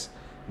Moisés: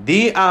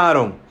 di a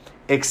Aarón: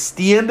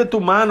 extiende tu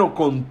mano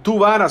con tu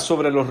vara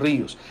sobre los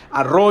ríos,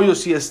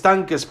 arroyos y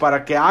estanques,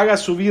 para que haga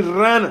subir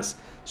ranas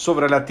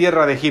sobre la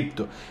tierra de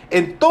Egipto.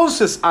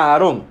 Entonces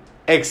Aarón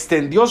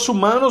extendió su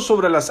mano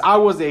sobre las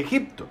aguas de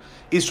Egipto,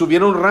 y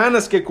subieron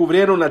ranas que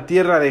cubrieron la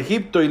tierra de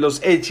Egipto, y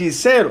los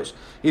hechiceros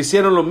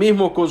hicieron lo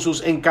mismo con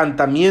sus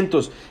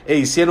encantamientos, e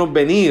hicieron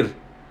venir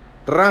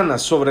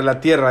ranas sobre la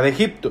tierra de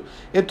Egipto.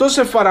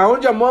 Entonces Faraón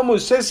llamó a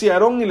Moisés y a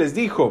Aarón y les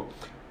dijo: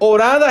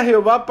 orad a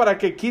Jehová para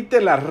que quite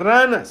las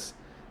ranas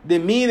de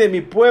mí y de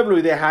mi pueblo,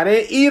 y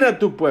dejaré ir a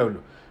tu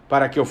pueblo,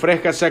 para que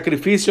ofrezca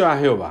sacrificio a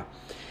Jehová.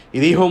 Y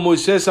dijo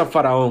Moisés a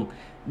Faraón: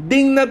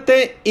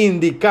 dígnate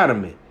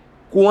indicarme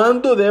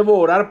cuándo debo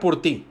orar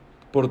por ti,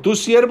 por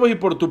tus siervos y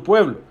por tu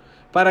pueblo,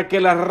 para que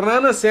las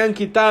ranas sean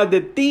quitadas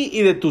de ti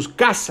y de tus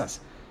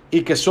casas,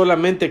 y que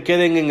solamente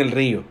queden en el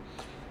río.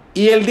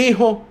 Y él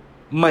dijo: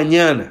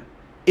 mañana.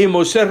 Y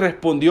Moisés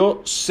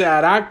respondió: se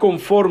hará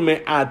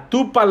conforme a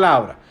tu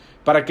palabra,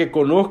 para que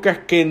conozcas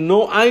que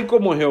no hay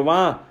como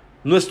Jehová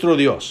nuestro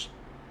Dios.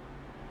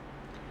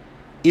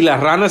 Y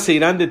las ranas se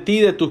irán de ti,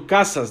 de tus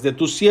casas, de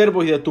tus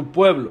siervos y de tu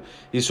pueblo,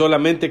 y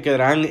solamente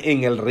quedarán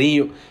en el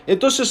río.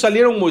 Entonces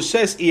salieron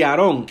Moisés y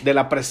Aarón de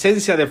la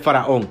presencia de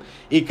Faraón,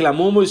 y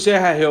clamó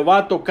Moisés a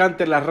Jehová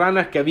tocante las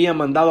ranas que había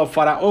mandado a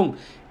Faraón.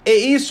 E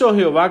hizo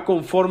Jehová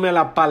conforme a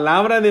la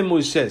palabra de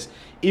Moisés,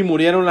 y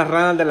murieron las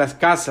ranas de las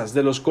casas,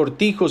 de los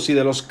cortijos y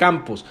de los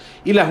campos,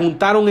 y las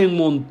juntaron en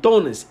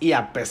montones, y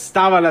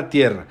apestaba la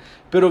tierra.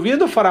 Pero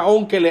viendo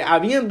Faraón que le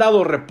habían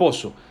dado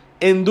reposo,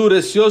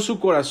 endureció su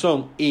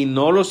corazón y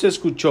no los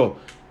escuchó,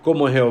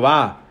 como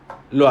Jehová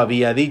lo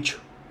había dicho.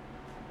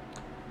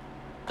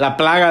 La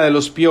plaga de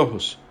los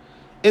piojos.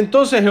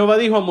 Entonces Jehová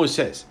dijo a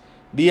Moisés: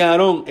 di a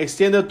Aarón: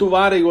 extiende tu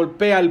vara y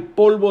golpea el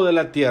polvo de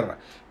la tierra,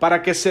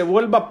 para que se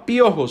vuelva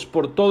piojos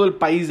por todo el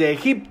país de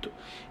Egipto.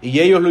 Y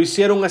ellos lo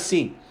hicieron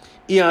así.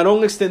 Y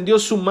Aarón extendió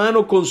su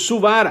mano con su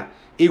vara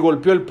y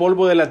golpeó el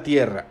polvo de la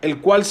tierra, el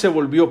cual se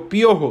volvió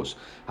piojos,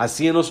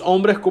 así en los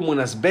hombres como en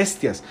las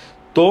bestias.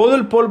 Todo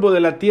el polvo de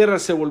la tierra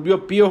se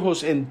volvió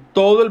piojos en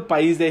todo el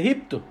país de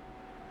Egipto.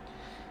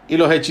 Y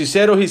los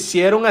hechiceros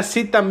hicieron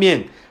así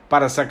también,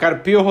 para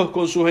sacar piojos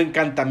con sus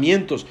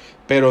encantamientos,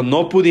 pero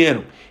no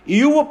pudieron.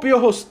 Y hubo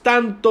piojos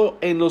tanto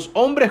en los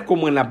hombres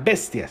como en las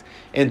bestias.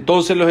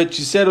 Entonces los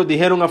hechiceros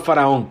dijeron a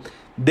Faraón: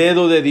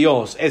 dedo de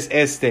Dios es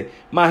este.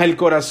 Mas el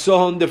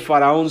corazón de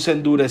Faraón se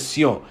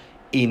endureció,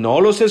 y no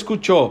los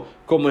escuchó,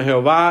 como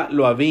Jehová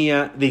lo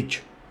había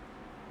dicho.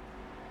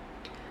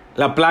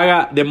 La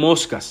plaga de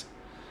moscas.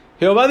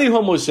 Jehová dijo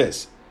a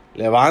Moisés: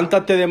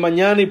 levántate de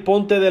mañana y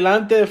ponte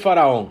delante de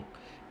Faraón.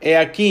 He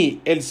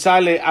aquí, él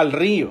sale al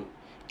río.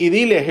 Y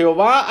dile: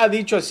 Jehová ha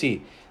dicho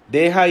así: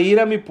 deja ir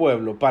a mi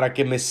pueblo para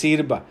que me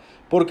sirva.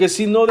 Porque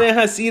si no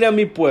dejas ir a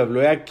mi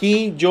pueblo, he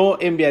aquí yo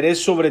enviaré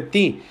sobre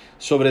ti,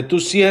 sobre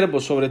tus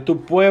siervos, sobre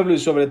tu pueblo y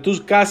sobre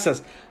tus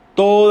casas,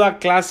 toda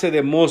clase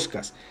de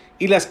moscas.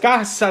 Y las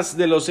casas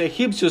de los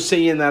egipcios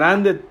se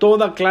llenarán de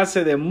toda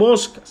clase de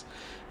moscas,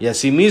 y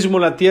asimismo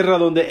la tierra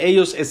donde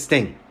ellos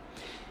estén.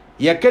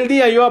 Y aquel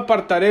día yo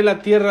apartaré la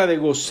tierra de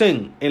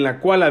Gosén, en la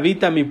cual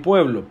habita mi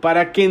pueblo,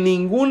 para que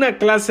ninguna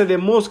clase de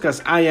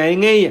moscas haya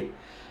en ella,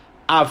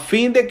 a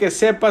fin de que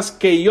sepas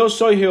que yo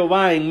soy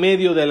Jehová en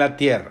medio de la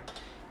tierra.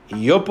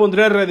 Y yo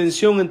pondré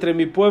redención entre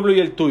mi pueblo y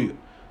el tuyo.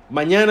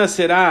 Mañana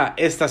será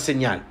esta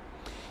señal.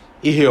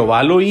 Y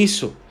Jehová lo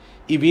hizo.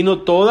 Y vino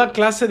toda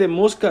clase de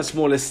moscas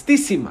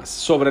molestísimas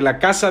sobre la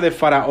casa de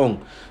Faraón,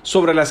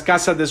 sobre las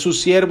casas de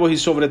sus siervos y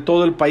sobre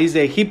todo el país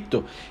de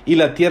Egipto, y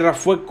la tierra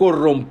fue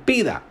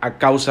corrompida a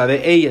causa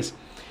de ellas.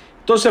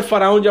 Entonces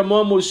Faraón llamó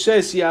a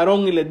Moisés y a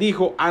Aarón y les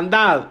dijo: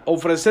 andad,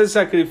 ofreced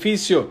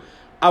sacrificio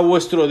a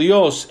vuestro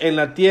Dios en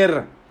la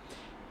tierra.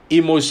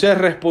 Y Moisés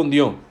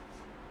respondió: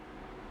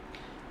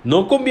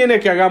 no conviene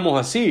que hagamos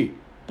así,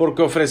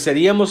 porque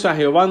ofreceríamos a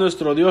Jehová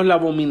nuestro Dios la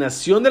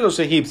abominación de los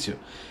egipcios.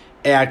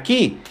 He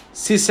aquí,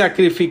 si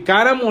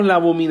sacrificáramos la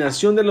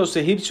abominación de los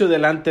egipcios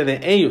delante de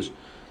ellos,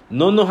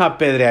 ¿no nos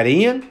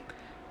apedrearían?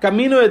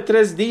 Camino de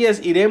 3 días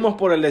iremos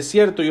por el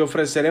desierto y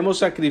ofreceremos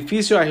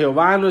sacrificio a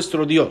Jehová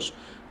nuestro Dios,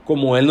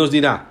 como él nos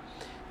dirá.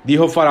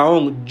 Dijo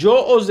Faraón: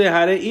 yo os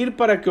dejaré ir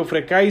para que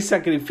ofrezcáis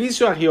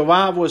sacrificio a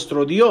Jehová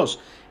vuestro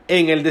Dios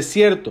en el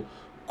desierto,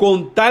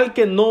 con tal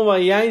que no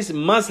vayáis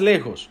más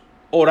lejos.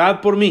 Orad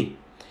por mí.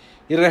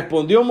 Y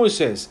respondió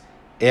Moisés: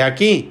 he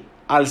aquí,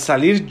 al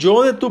salir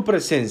yo de tu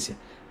presencia,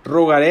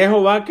 rogaré a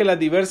Jehová que las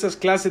diversas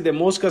clases de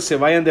moscas se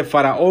vayan de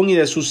Faraón y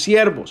de sus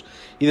siervos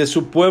y de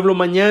su pueblo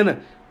mañana,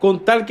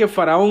 con tal que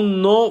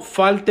Faraón no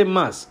falte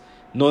más,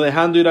 no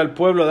dejando ir al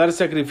pueblo a dar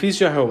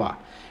sacrificio a Jehová.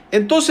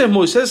 Entonces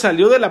Moisés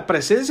salió de la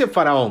presencia de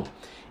Faraón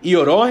y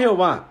oró a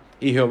Jehová,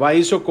 y Jehová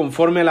hizo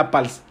conforme a la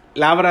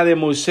palabra de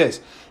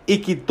Moisés, y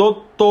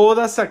quitó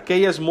todas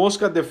aquellas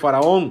moscas de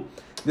Faraón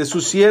de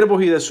sus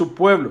siervos y de su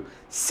pueblo,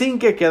 sin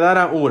que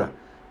quedara una.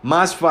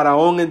 Mas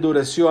Faraón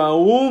endureció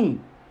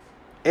aún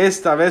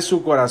esta vez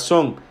su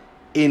corazón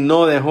y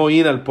no dejó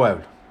ir al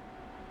pueblo.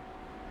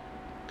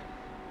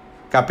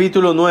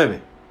 Capítulo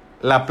 9.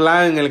 La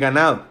plaga en el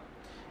ganado.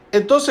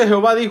 Entonces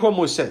Jehová dijo a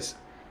Moisés: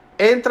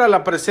 entra a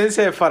la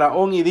presencia de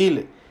Faraón y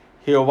dile: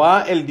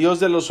 Jehová, el Dios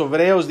de los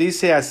hebreos,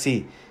 dice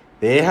así: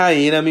 deja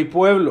ir a mi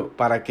pueblo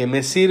para que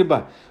me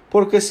sirva,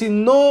 porque si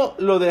no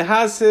lo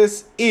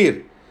dejases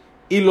ir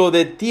y lo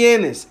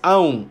detienes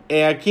aún,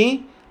 he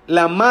aquí,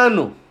 la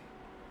mano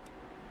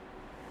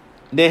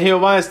de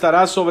Jehová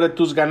estará sobre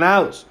tus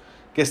ganados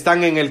que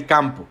están en el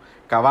campo,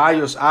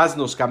 caballos,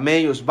 asnos,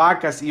 camellos,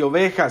 vacas y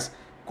ovejas,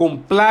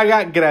 con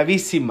plaga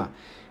gravísima.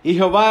 Y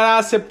Jehová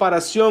hará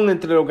separación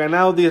entre los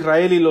ganados de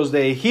Israel y los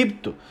de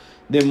Egipto,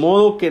 de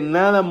modo que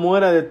nada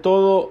muera de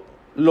todo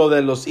lo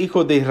de los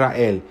hijos de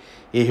Israel.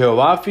 Y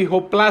Jehová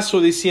fijó plazo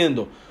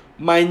diciendo: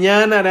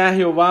 mañana hará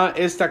Jehová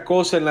esta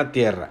cosa en la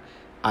tierra.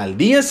 Al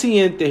día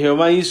siguiente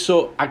Jehová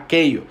hizo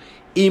aquello,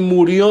 y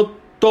murió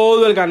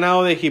todo el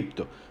ganado de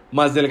Egipto,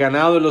 mas del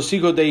ganado de los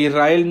hijos de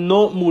Israel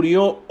no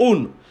murió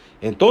uno.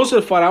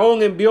 Entonces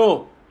Faraón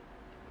envió,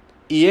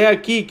 y he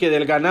aquí que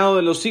del ganado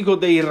de los hijos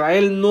de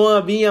Israel no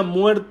había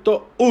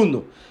muerto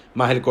uno.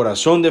 Mas el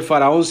corazón de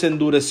Faraón se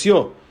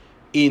endureció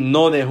y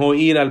no dejó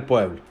ir al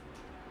pueblo.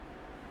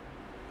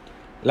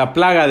 La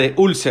plaga de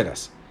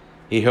úlceras.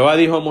 Y Jehová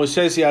dijo a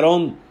Moisés y a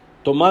Aarón: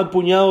 tomad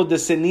puñados de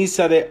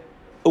ceniza de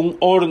un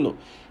horno,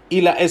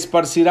 y la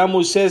esparcirá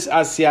Moisés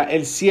hacia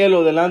el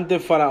cielo delante de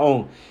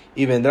Faraón,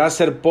 y vendrá a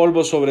ser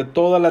polvo sobre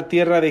toda la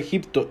tierra de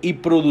Egipto, y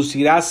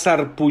producirá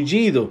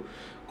sarpullido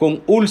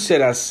con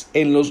úlceras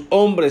en los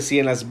hombres y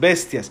en las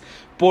bestias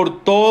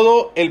por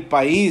todo el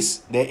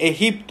país de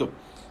Egipto.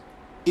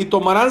 Y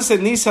tomarán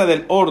ceniza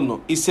del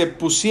horno, y se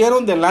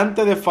pusieron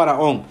delante de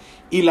Faraón,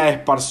 y la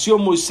esparció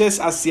Moisés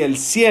hacia el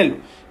cielo,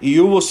 y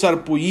hubo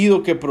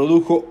sarpullido que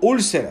produjo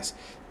úlceras,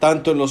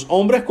 tanto en los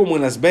hombres como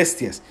en las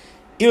bestias.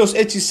 Y los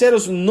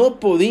hechiceros no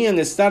podían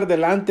estar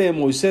delante de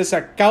Moisés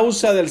a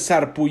causa del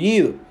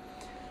sarpullido,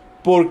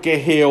 porque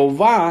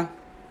Jehová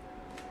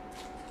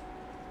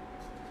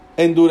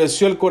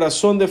endureció el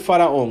corazón de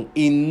Faraón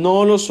y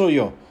no los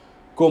oyó,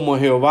 como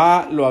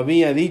Jehová lo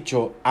había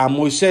dicho a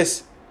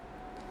Moisés.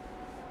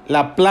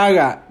 La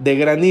plaga de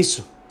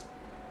granizo.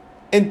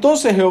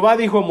 Entonces Jehová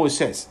dijo a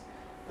Moisés: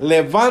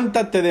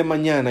 levántate de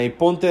mañana y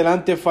ponte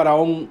delante de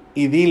Faraón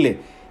y dile: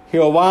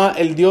 Jehová,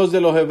 el Dios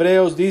de los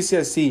hebreos, dice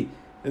así: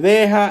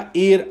 deja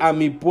ir a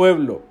mi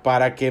pueblo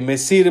para que me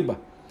sirva,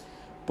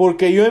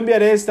 porque yo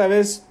enviaré esta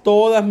vez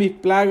todas mis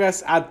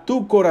plagas a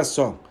tu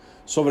corazón,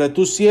 sobre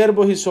tus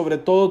siervos y sobre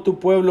todo tu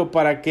pueblo,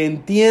 para que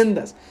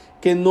entiendas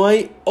que no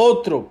hay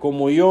otro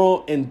como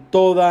yo en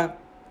toda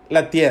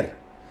la tierra.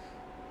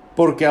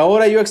 Porque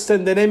ahora yo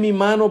extenderé mi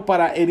mano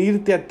para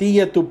herirte a ti y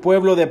a tu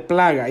pueblo de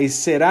plaga, y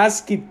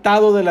serás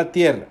quitado de la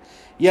tierra.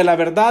 Y a la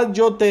verdad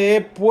yo te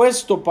he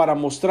puesto para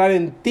mostrar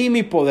en ti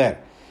mi poder,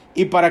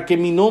 y para que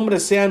mi nombre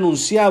sea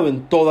anunciado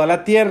en toda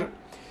la tierra.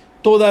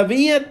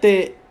 ¿Todavía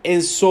te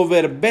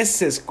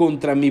ensoberbeces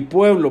contra mi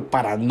pueblo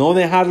para no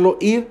dejarlo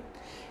ir?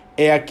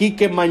 He aquí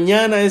que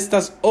mañana a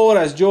estas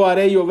horas yo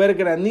haré llover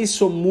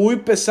granizo muy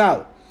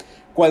pesado,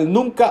 cual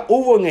nunca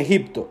hubo en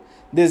Egipto,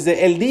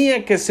 desde el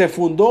día que se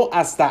fundó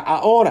hasta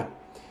ahora.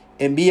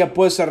 Envía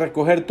pues a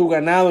recoger tu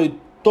ganado y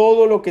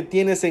todo lo que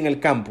tienes en el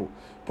campo,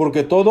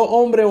 porque todo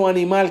hombre o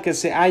animal que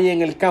se halle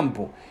en el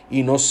campo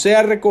y no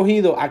sea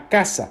recogido a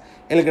casa,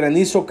 el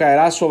granizo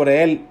caerá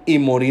sobre él y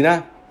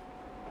morirá.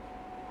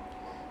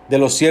 De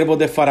los siervos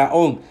de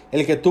Faraón,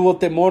 el que tuvo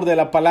temor de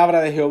la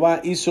palabra de Jehová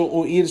hizo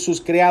huir sus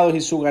criados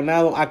y su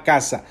ganado a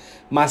casa.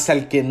 Mas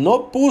al que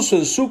no puso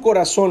en su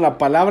corazón la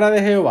palabra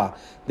de Jehová,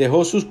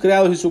 dejó sus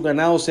criados y sus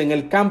ganados en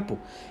el campo.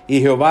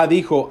 Y Jehová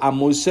dijo a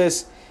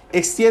Moisés: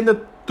 extiende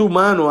tu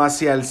mano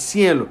hacia el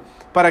cielo,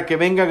 para que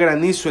venga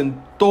granizo en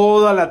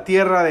toda la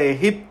tierra de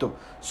Egipto,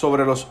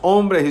 sobre los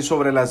hombres y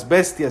sobre las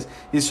bestias,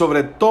 y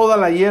sobre toda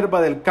la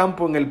hierba del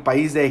campo en el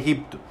país de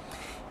Egipto.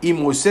 Y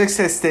Moisés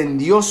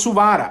extendió su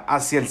vara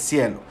hacia el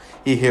cielo,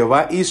 y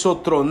Jehová hizo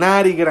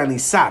tronar y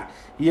granizar,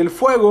 y el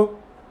fuego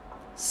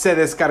se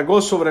descargó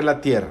sobre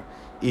la tierra.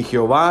 Y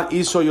Jehová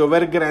hizo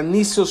llover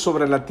granizo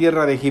sobre la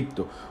tierra de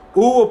Egipto.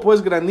 Hubo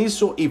pues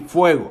granizo y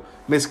fuego,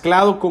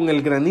 mezclado con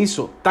el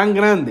granizo tan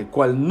grande,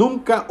 cual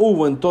nunca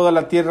hubo en toda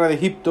la tierra de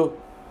Egipto,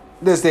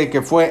 desde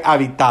que fue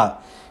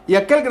habitada. Y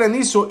aquel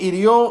granizo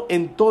hirió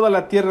en toda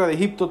la tierra de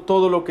Egipto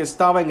todo lo que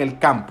estaba en el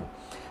campo,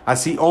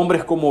 así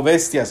hombres como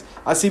bestias.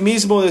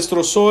 Asimismo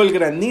destrozó el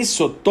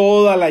granizo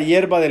toda la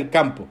hierba del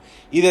campo,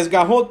 y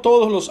desgajó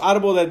todos los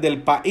árboles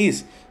del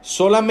país.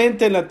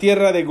 Solamente en la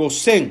tierra de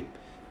Gosén,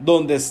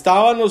 donde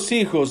estaban los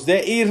hijos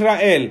de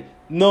Israel,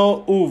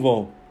 no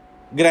hubo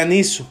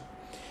granizo.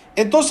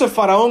 Entonces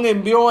Faraón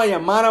envió a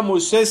llamar a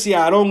Moisés y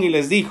a Aarón y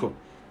les dijo: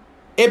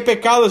 he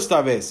pecado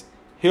esta vez.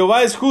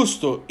 Jehová es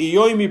justo, y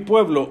yo y mi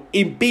pueblo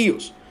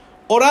impíos.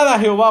 Orad a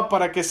Jehová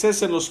para que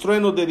cesen los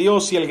truenos de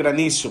Dios y el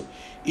granizo,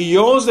 y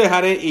yo os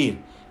dejaré ir,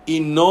 y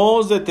no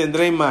os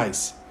detendré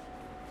más.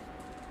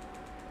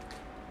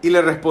 Y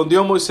le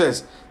respondió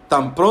Moisés: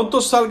 tan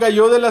pronto salga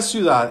yo de la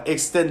ciudad,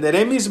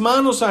 extenderé mis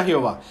manos a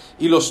Jehová,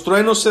 y los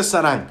truenos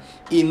cesarán,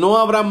 y no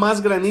habrá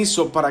más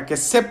granizo, para que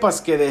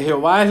sepas que de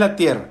Jehová es la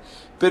tierra.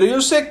 Pero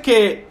yo sé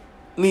que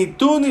ni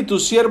tú ni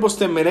tus siervos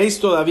temeréis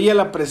todavía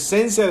la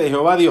presencia de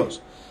Jehová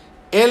Dios.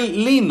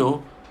 El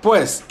lino,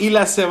 pues, y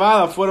la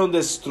cebada fueron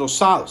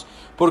destrozados,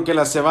 porque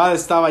la cebada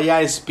estaba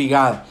ya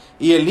espigada,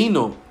 y el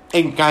lino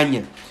en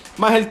caña.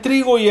 Mas el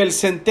trigo y el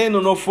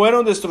centeno no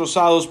fueron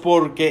destrozados,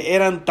 porque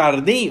eran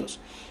tardíos.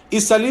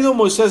 Y salido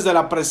Moisés de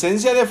la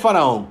presencia de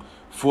Faraón,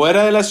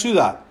 fuera de la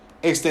ciudad,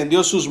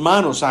 extendió sus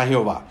manos a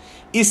Jehová.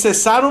 Y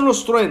cesaron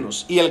los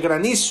truenos y el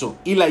granizo,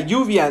 y la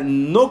lluvia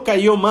no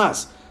cayó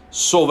más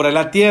sobre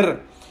la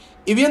tierra.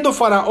 Y viendo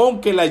Faraón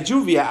que la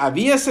lluvia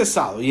había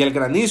cesado, y el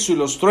granizo y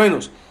los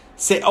truenos,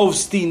 se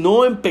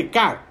obstinó en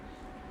pecar,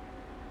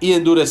 y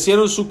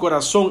endurecieron su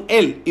corazón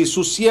él y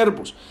sus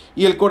siervos.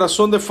 Y el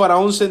corazón de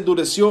Faraón se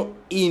endureció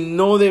y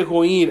no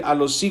dejó ir a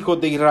los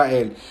hijos de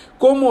Israel,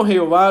 como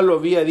Jehová lo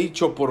había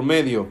dicho por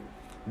medio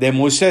de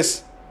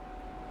Moisés.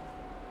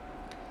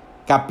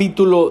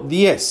 Capítulo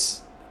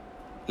 10.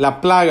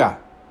 La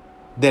plaga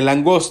de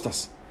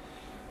langostas.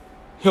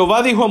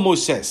 Jehová dijo a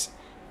Moisés: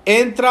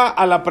 entra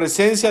a la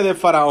presencia de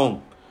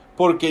Faraón,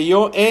 porque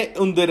yo he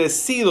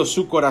endurecido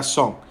su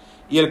corazón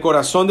y el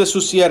corazón de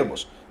sus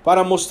siervos,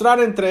 para mostrar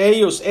entre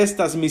ellos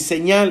estas mis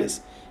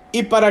señales,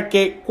 y para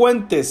que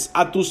cuentes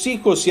a tus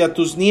hijos y a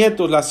tus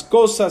nietos las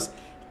cosas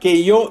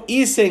que yo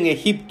hice en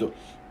Egipto,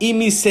 y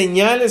mis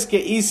señales que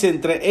hice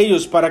entre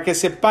ellos, para que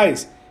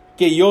sepáis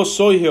que yo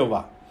soy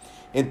Jehová.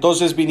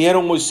 Entonces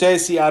vinieron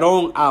Moisés y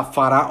Aarón a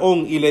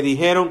Faraón y le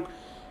dijeron: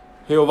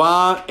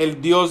 Jehová,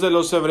 el Dios de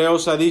los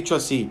hebreos, ha dicho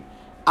así: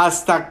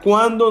 ¿hasta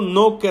cuándo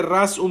no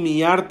querrás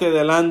humillarte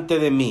delante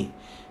de mí?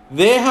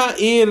 Deja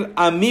ir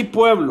a mi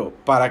pueblo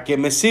para que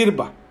me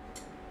sirva.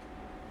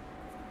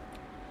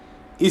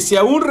 Y si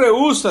aún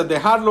rehusas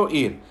dejarlo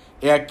ir,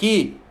 he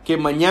aquí que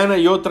mañana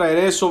yo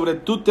traeré sobre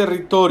tu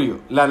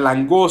territorio la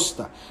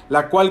langosta,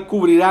 la cual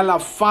cubrirá la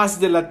faz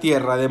de la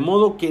tierra, de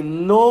modo que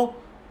no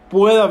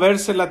pueda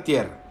verse la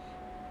tierra.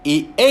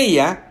 Y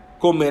ella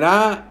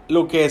comerá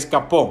lo que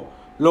escapó,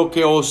 lo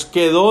que os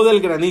quedó del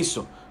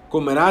granizo.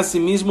 Comerá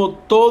asimismo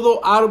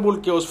todo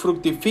árbol que os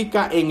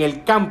fructifica en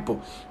el campo,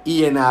 y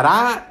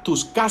llenará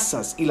tus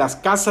casas y las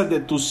casas de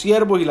tus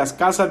siervos y las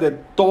casas de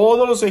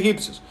todos los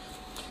egipcios,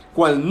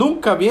 cual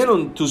nunca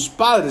vieron tus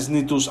padres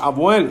ni tus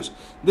abuelos,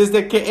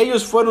 desde que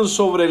ellos fueron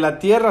sobre la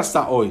tierra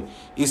hasta hoy.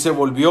 Y se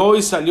volvió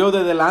y salió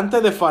de delante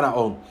de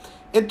Faraón.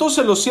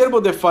 Entonces los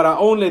siervos de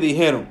Faraón le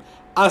dijeron: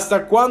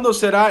 ¿hasta cuándo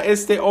será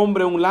este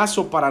hombre un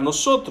lazo para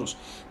nosotros?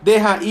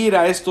 Deja ir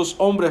a estos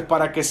hombres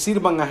para que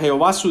sirvan a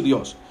Jehová su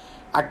Dios.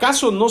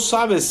 ¿Acaso no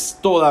sabes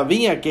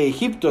todavía que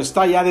Egipto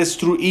está ya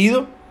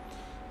destruido?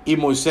 Y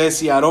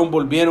Moisés y Aarón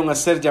volvieron a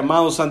ser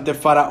llamados ante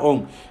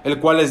Faraón, el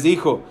cual les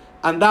dijo: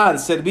 andad,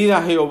 servid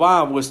a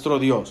Jehová vuestro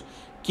Dios.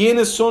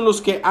 ¿Quiénes son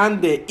los que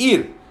han de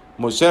ir?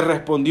 Moisés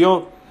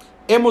respondió: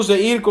 hemos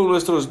de ir con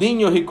nuestros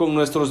niños y con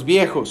nuestros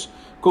viejos,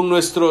 con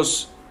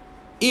nuestros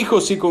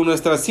hijos y con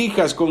nuestras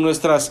hijas, con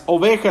nuestras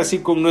ovejas y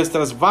con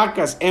nuestras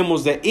vacas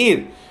hemos de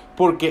ir,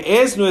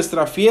 porque es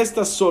nuestra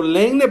fiesta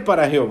solemne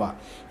para Jehová.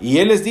 Y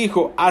él les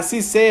dijo: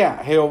 así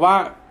sea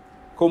Jehová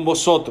con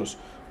vosotros,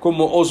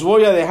 como os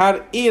voy a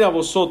dejar ir a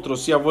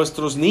vosotros y a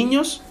vuestros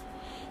niños.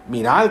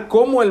 Mirad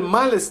cómo el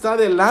mal está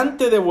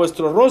delante de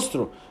vuestro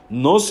rostro.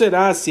 No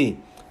será así.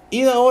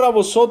 Id ahora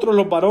vosotros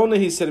los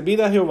varones y servid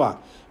a Jehová,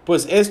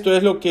 pues esto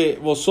es lo que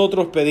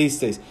vosotros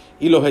pedisteis.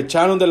 Y los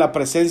echaron de la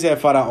presencia de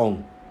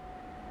Faraón.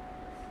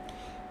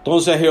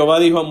 Entonces Jehová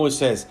dijo a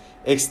Moisés: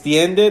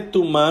 extiende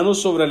tu mano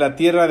sobre la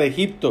tierra de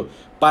Egipto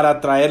para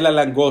traer la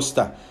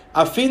langosta,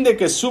 a fin de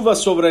que suba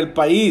sobre el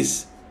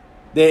país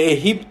de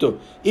Egipto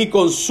y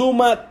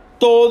consuma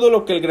todo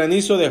lo que el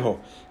granizo dejó.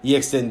 Y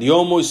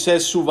extendió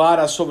Moisés su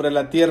vara sobre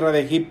la tierra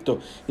de Egipto,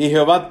 y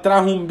Jehová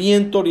trajo un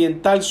viento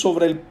oriental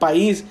sobre el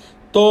país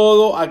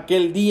todo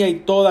aquel día y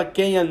toda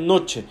aquella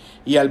noche.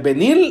 Y al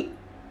venir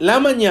la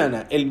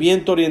mañana, el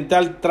viento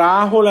oriental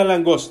trajo la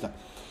langosta,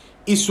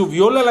 y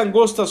subió la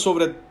langosta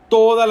sobre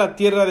toda la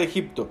tierra de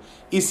Egipto,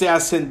 y se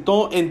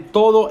asentó en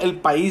todo el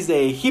país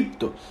de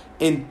Egipto,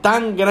 en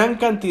tan gran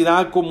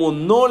cantidad como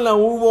no la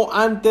hubo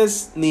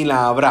antes ni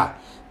la habrá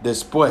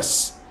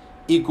después.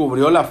 Y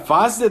cubrió la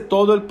faz de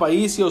todo el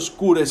país y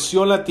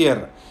oscureció la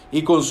tierra,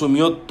 y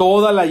consumió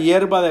toda la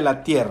hierba de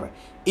la tierra,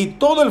 y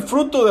todo el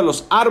fruto de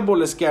los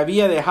árboles que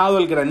había dejado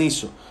el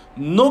granizo.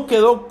 No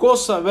quedó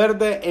cosa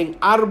verde en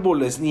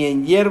árboles ni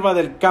en hierba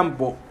del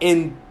campo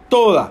en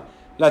toda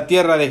la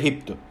tierra de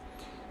Egipto.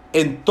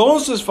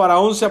 Entonces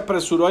Faraón se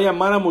apresuró a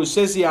llamar a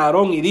Moisés y a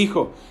Aarón y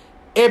dijo: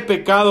 he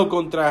pecado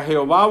contra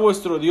Jehová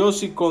vuestro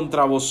Dios y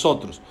contra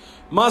vosotros.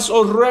 Mas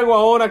os ruego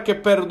ahora que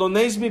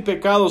perdonéis mi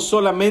pecado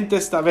solamente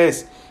esta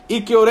vez,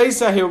 y que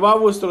oréis a Jehová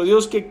vuestro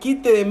Dios que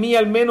quite de mí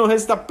al menos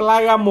esta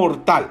plaga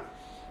mortal.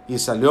 Y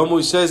salió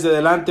Moisés de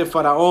delante de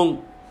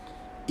Faraón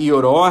y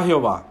oró a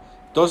Jehová.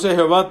 Entonces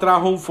Jehová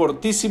trajo un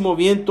fortísimo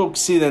viento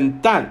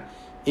occidental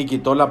y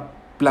quitó la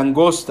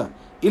langosta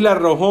y la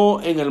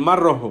arrojó en el mar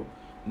Rojo.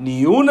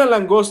 ni una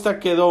langosta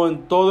quedó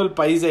en todo el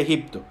país de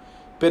Egipto.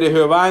 Pero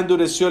Jehová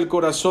endureció el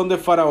corazón de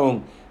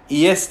Faraón,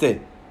 y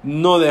éste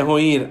no dejó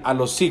ir a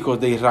los hijos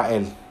de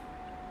Israel.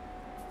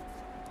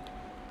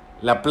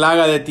 La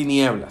plaga de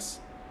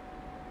tinieblas.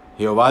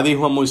 Jehová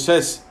dijo a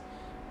Moisés: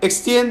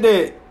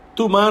 extiende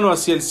tu mano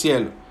hacia el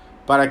cielo,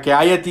 para que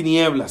haya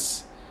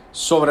tinieblas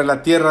sobre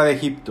la tierra de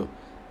Egipto,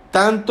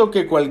 tanto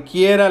que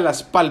cualquiera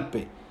las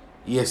palpe.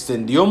 Y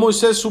extendió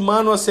Moisés su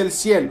mano hacia el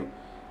cielo,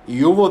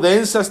 y hubo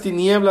densas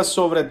tinieblas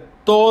sobre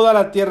toda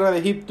la tierra de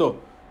Egipto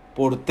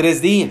por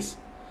 3 días.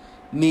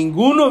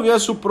 Ninguno vio a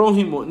su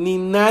prójimo, ni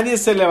nadie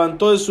se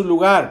levantó de su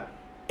lugar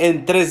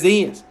en 3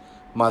 días.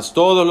 Mas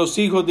todos los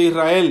hijos de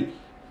Israel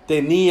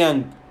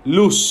tenían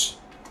luz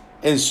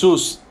en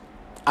sus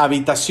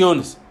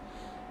habitaciones.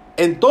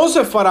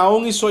 Entonces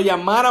Faraón hizo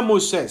llamar a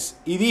Moisés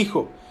y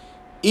dijo: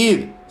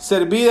 id,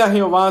 servid a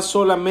Jehová,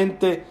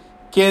 solamente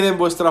queden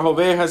vuestras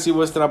ovejas y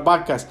vuestras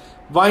vacas,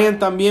 vayan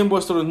también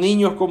vuestros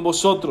niños con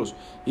vosotros.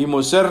 Y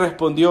Moisés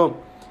respondió: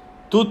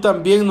 tú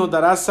también nos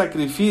darás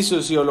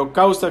sacrificios y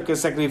holocaustos que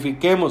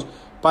sacrifiquemos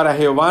para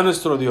Jehová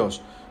nuestro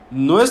Dios.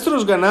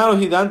 Nuestros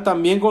ganados irán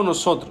también con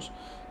nosotros.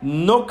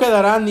 No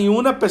quedará ni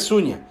una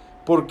pezuña,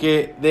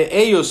 porque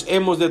de ellos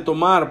hemos de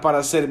tomar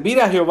para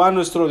servir a Jehová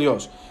nuestro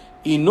Dios.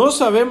 Y no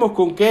sabemos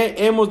con qué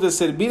hemos de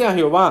servir a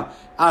Jehová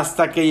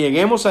hasta que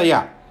lleguemos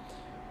allá.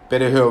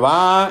 Pero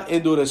Jehová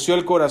endureció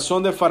el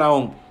corazón de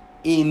Faraón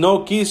y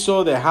no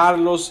quiso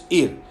dejarlos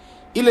ir.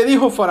 Y le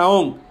dijo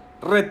Faraón: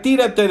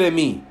 retírate de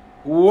mí,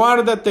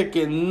 guárdate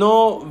que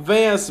no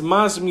veas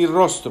más mi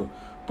rostro,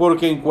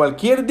 porque en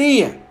cualquier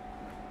día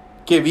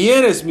que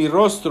vieres mi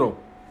rostro,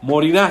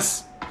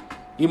 morirás.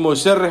 Y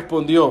Moisés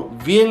respondió: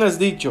 bien has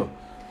dicho,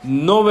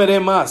 no veré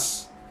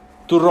más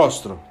tu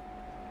rostro.